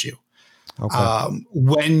legal issue. Okay.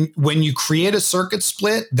 When you create a circuit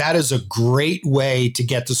split, that is a great way to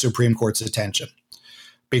get the Supreme Court's attention.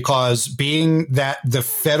 Because being that the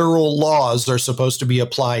federal laws are supposed to be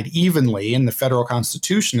applied evenly, and the federal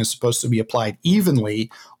Constitution is supposed to be applied evenly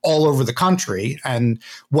all over the country, and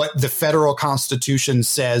what the federal Constitution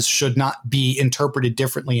says should not be interpreted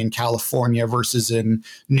differently in California versus in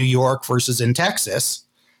New York versus in Texas,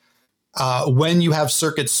 when you have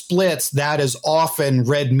circuit splits, that is often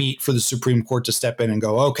red meat for the Supreme Court to step in and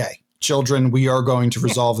go, okay, children. We are going to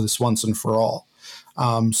resolve this once and for all.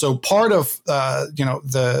 So part of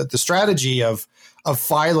the strategy of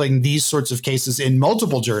filing these sorts of cases in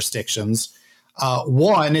multiple jurisdictions,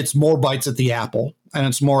 one, it's more bites at the apple, and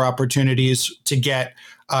it's more opportunities to get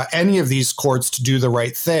any of these courts to do the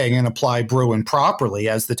right thing and apply Bruin properly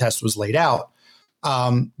as the test was laid out.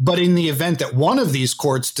 But in the event that one of these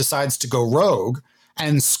courts decides to go rogue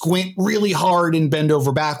and squint really hard and bend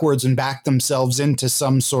over backwards and back themselves into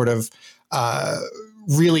some sort of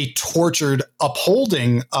really tortured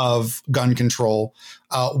upholding of gun control,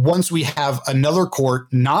 once we have another court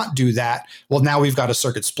not do that, well, now we've got a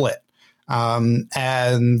circuit split.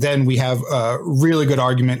 And then we have a really good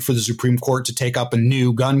argument for the Supreme Court to take up a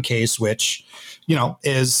new gun case, which,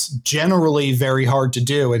 is generally very hard to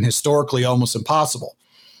do and historically almost impossible.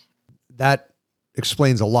 That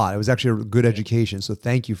explains a lot. It was actually a good education. So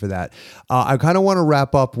thank you for that. I kind of want to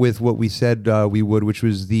wrap up with what we said we would, which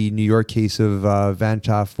was the New York case of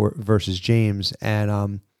Vanchoff versus James.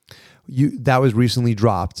 And that was recently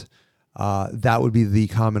dropped. That would be the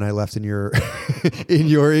comment I left in your in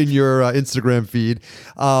your Instagram feed.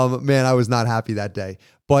 Man, I was not happy that day.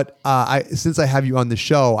 But since I have you on the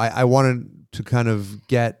show, I wanted to kind of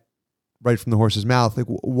get right from the horse's mouth. Like,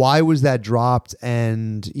 why was that dropped?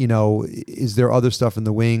 And is there other stuff in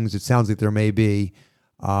the wings? It sounds like there may be.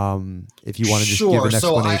 If you want to just give an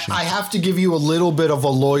explanation. So I have to give you a little bit of a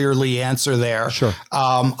lawyerly answer there. Sure.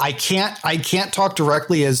 I can't talk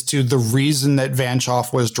directly as to the reason that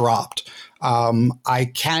Vanchoff was dropped.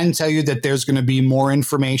 I can tell you that there's going to be more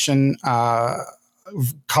information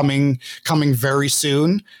coming very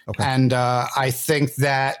soon. Okay. And I think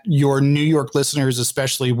that your New York listeners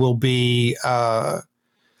especially will be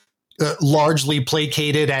largely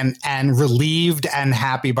placated and relieved and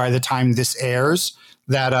happy by the time this airs,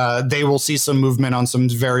 that they will see some movement on some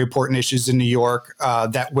very important issues in New York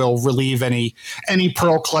that will relieve any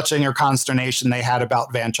pearl clutching or consternation they had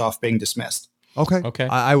about Vanchoff being dismissed. Okay.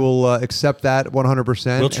 I will accept that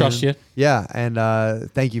 100%. We'll trust you. Yeah, and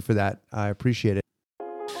thank you for that. I appreciate it.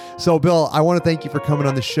 So, Bill, I want to thank you for coming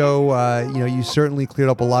on the show. You certainly cleared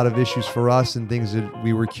up a lot of issues for us and things that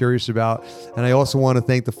we were curious about. And I also want to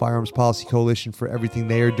thank the Firearms Policy Coalition for everything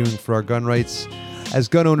they are doing for our gun rights. As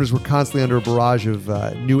gun owners, we're constantly under a barrage of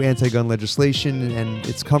new anti-gun legislation, and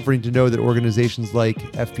it's comforting to know that organizations like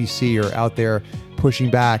FPC are out there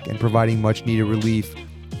pushing back and providing much-needed relief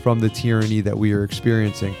from the tyranny that we are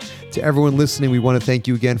experiencing. To everyone listening, we want to thank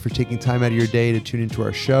you again for taking time out of your day to tune into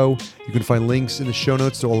our show. You can find links in the show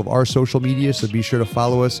notes to all of our social media, so be sure to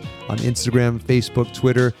follow us on Instagram, Facebook,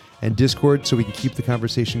 Twitter, and Discord so we can keep the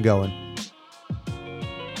conversation going.